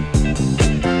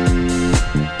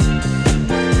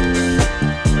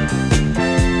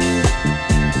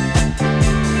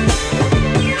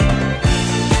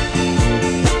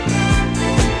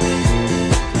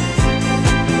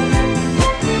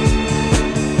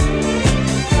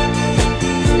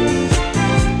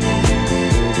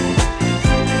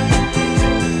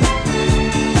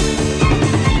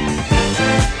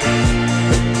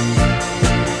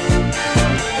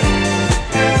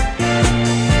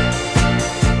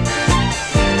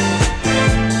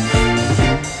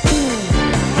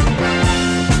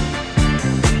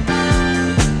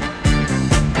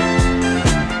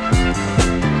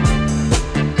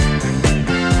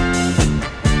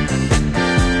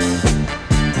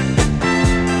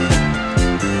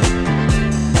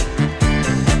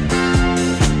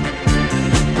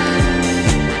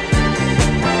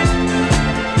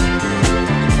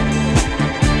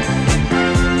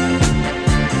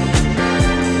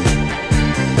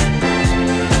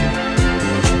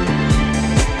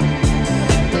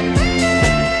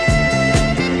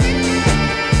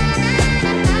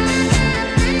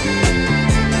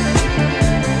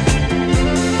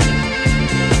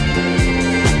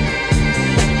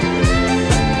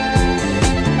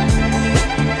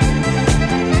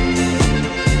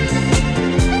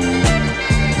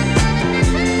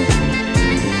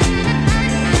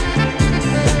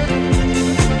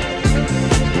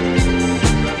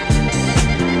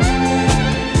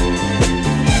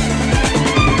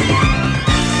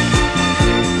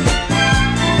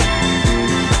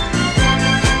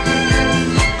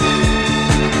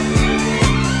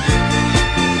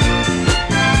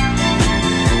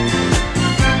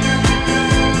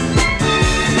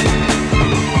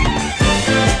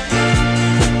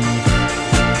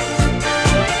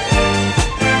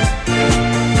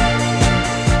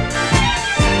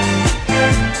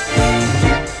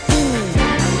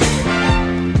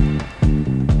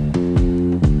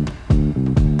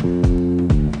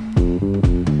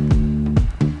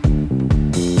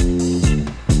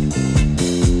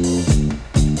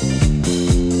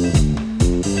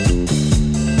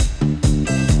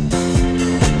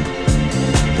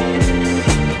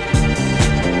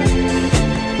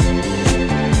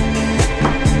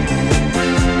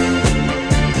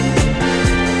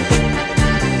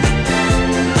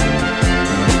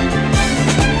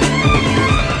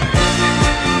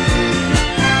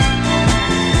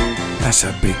 That's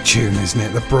a big tune, isn't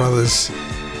it? The Brothers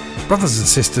and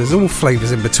sisters, all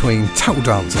flavours in between. Total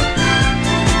dancer.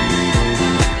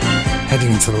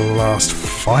 Heading into the last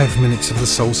 5 minutes of the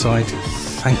Soulside.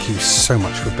 Thank you so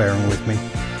much for bearing with me.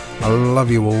 I love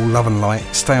you all, love and light.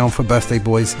 Stay on for birthday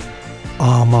boys.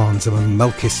 Armand's a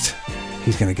Melkist.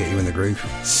 He's going to get you in the groove.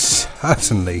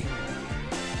 Certainly.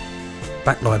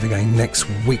 Back live again next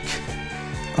week.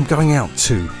 I'm going out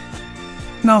to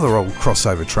another old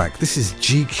crossover track. This is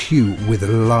GQ with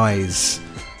Lies.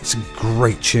 It's a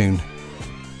great tune.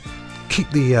 Keep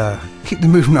the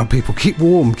movement up, people. Keep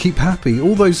warm, keep happy,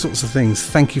 all those sorts of things.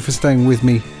 Thank you for staying with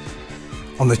me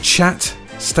on the chat.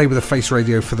 Stay with the Face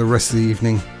Radio for the rest of the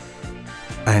evening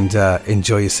and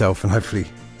enjoy yourself, and hopefully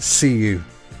see you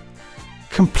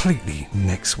completely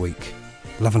next week.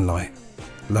 Love and light.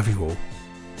 Love you all.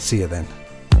 See you then.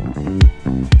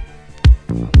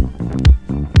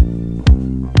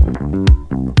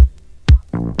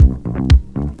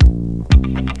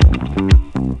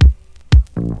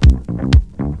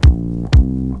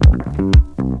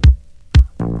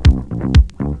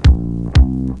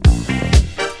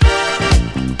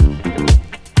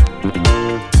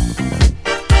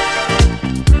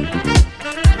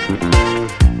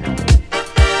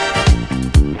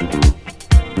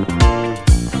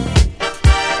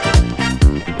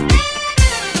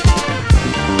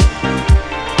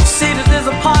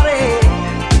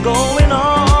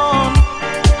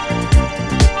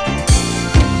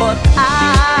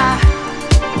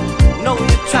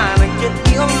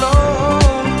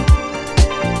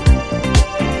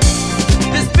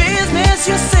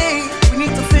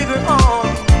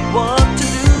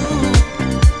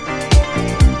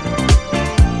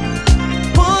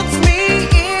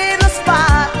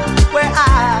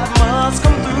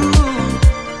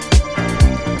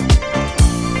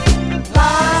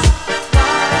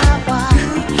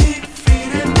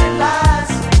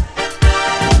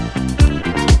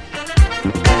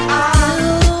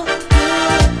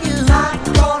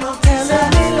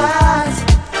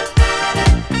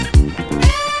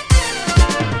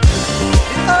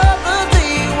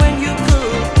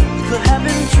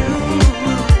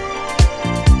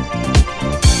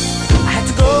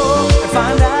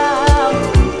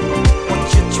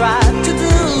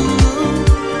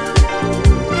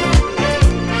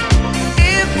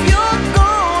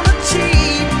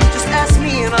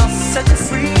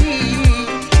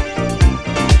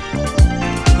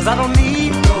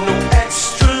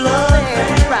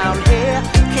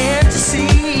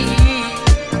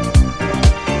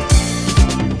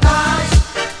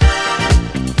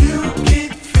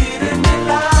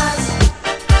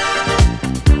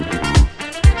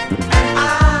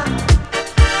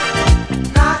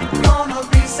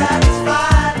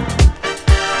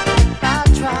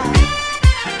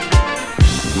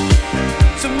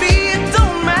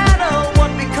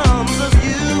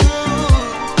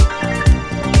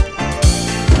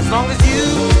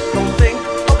 you.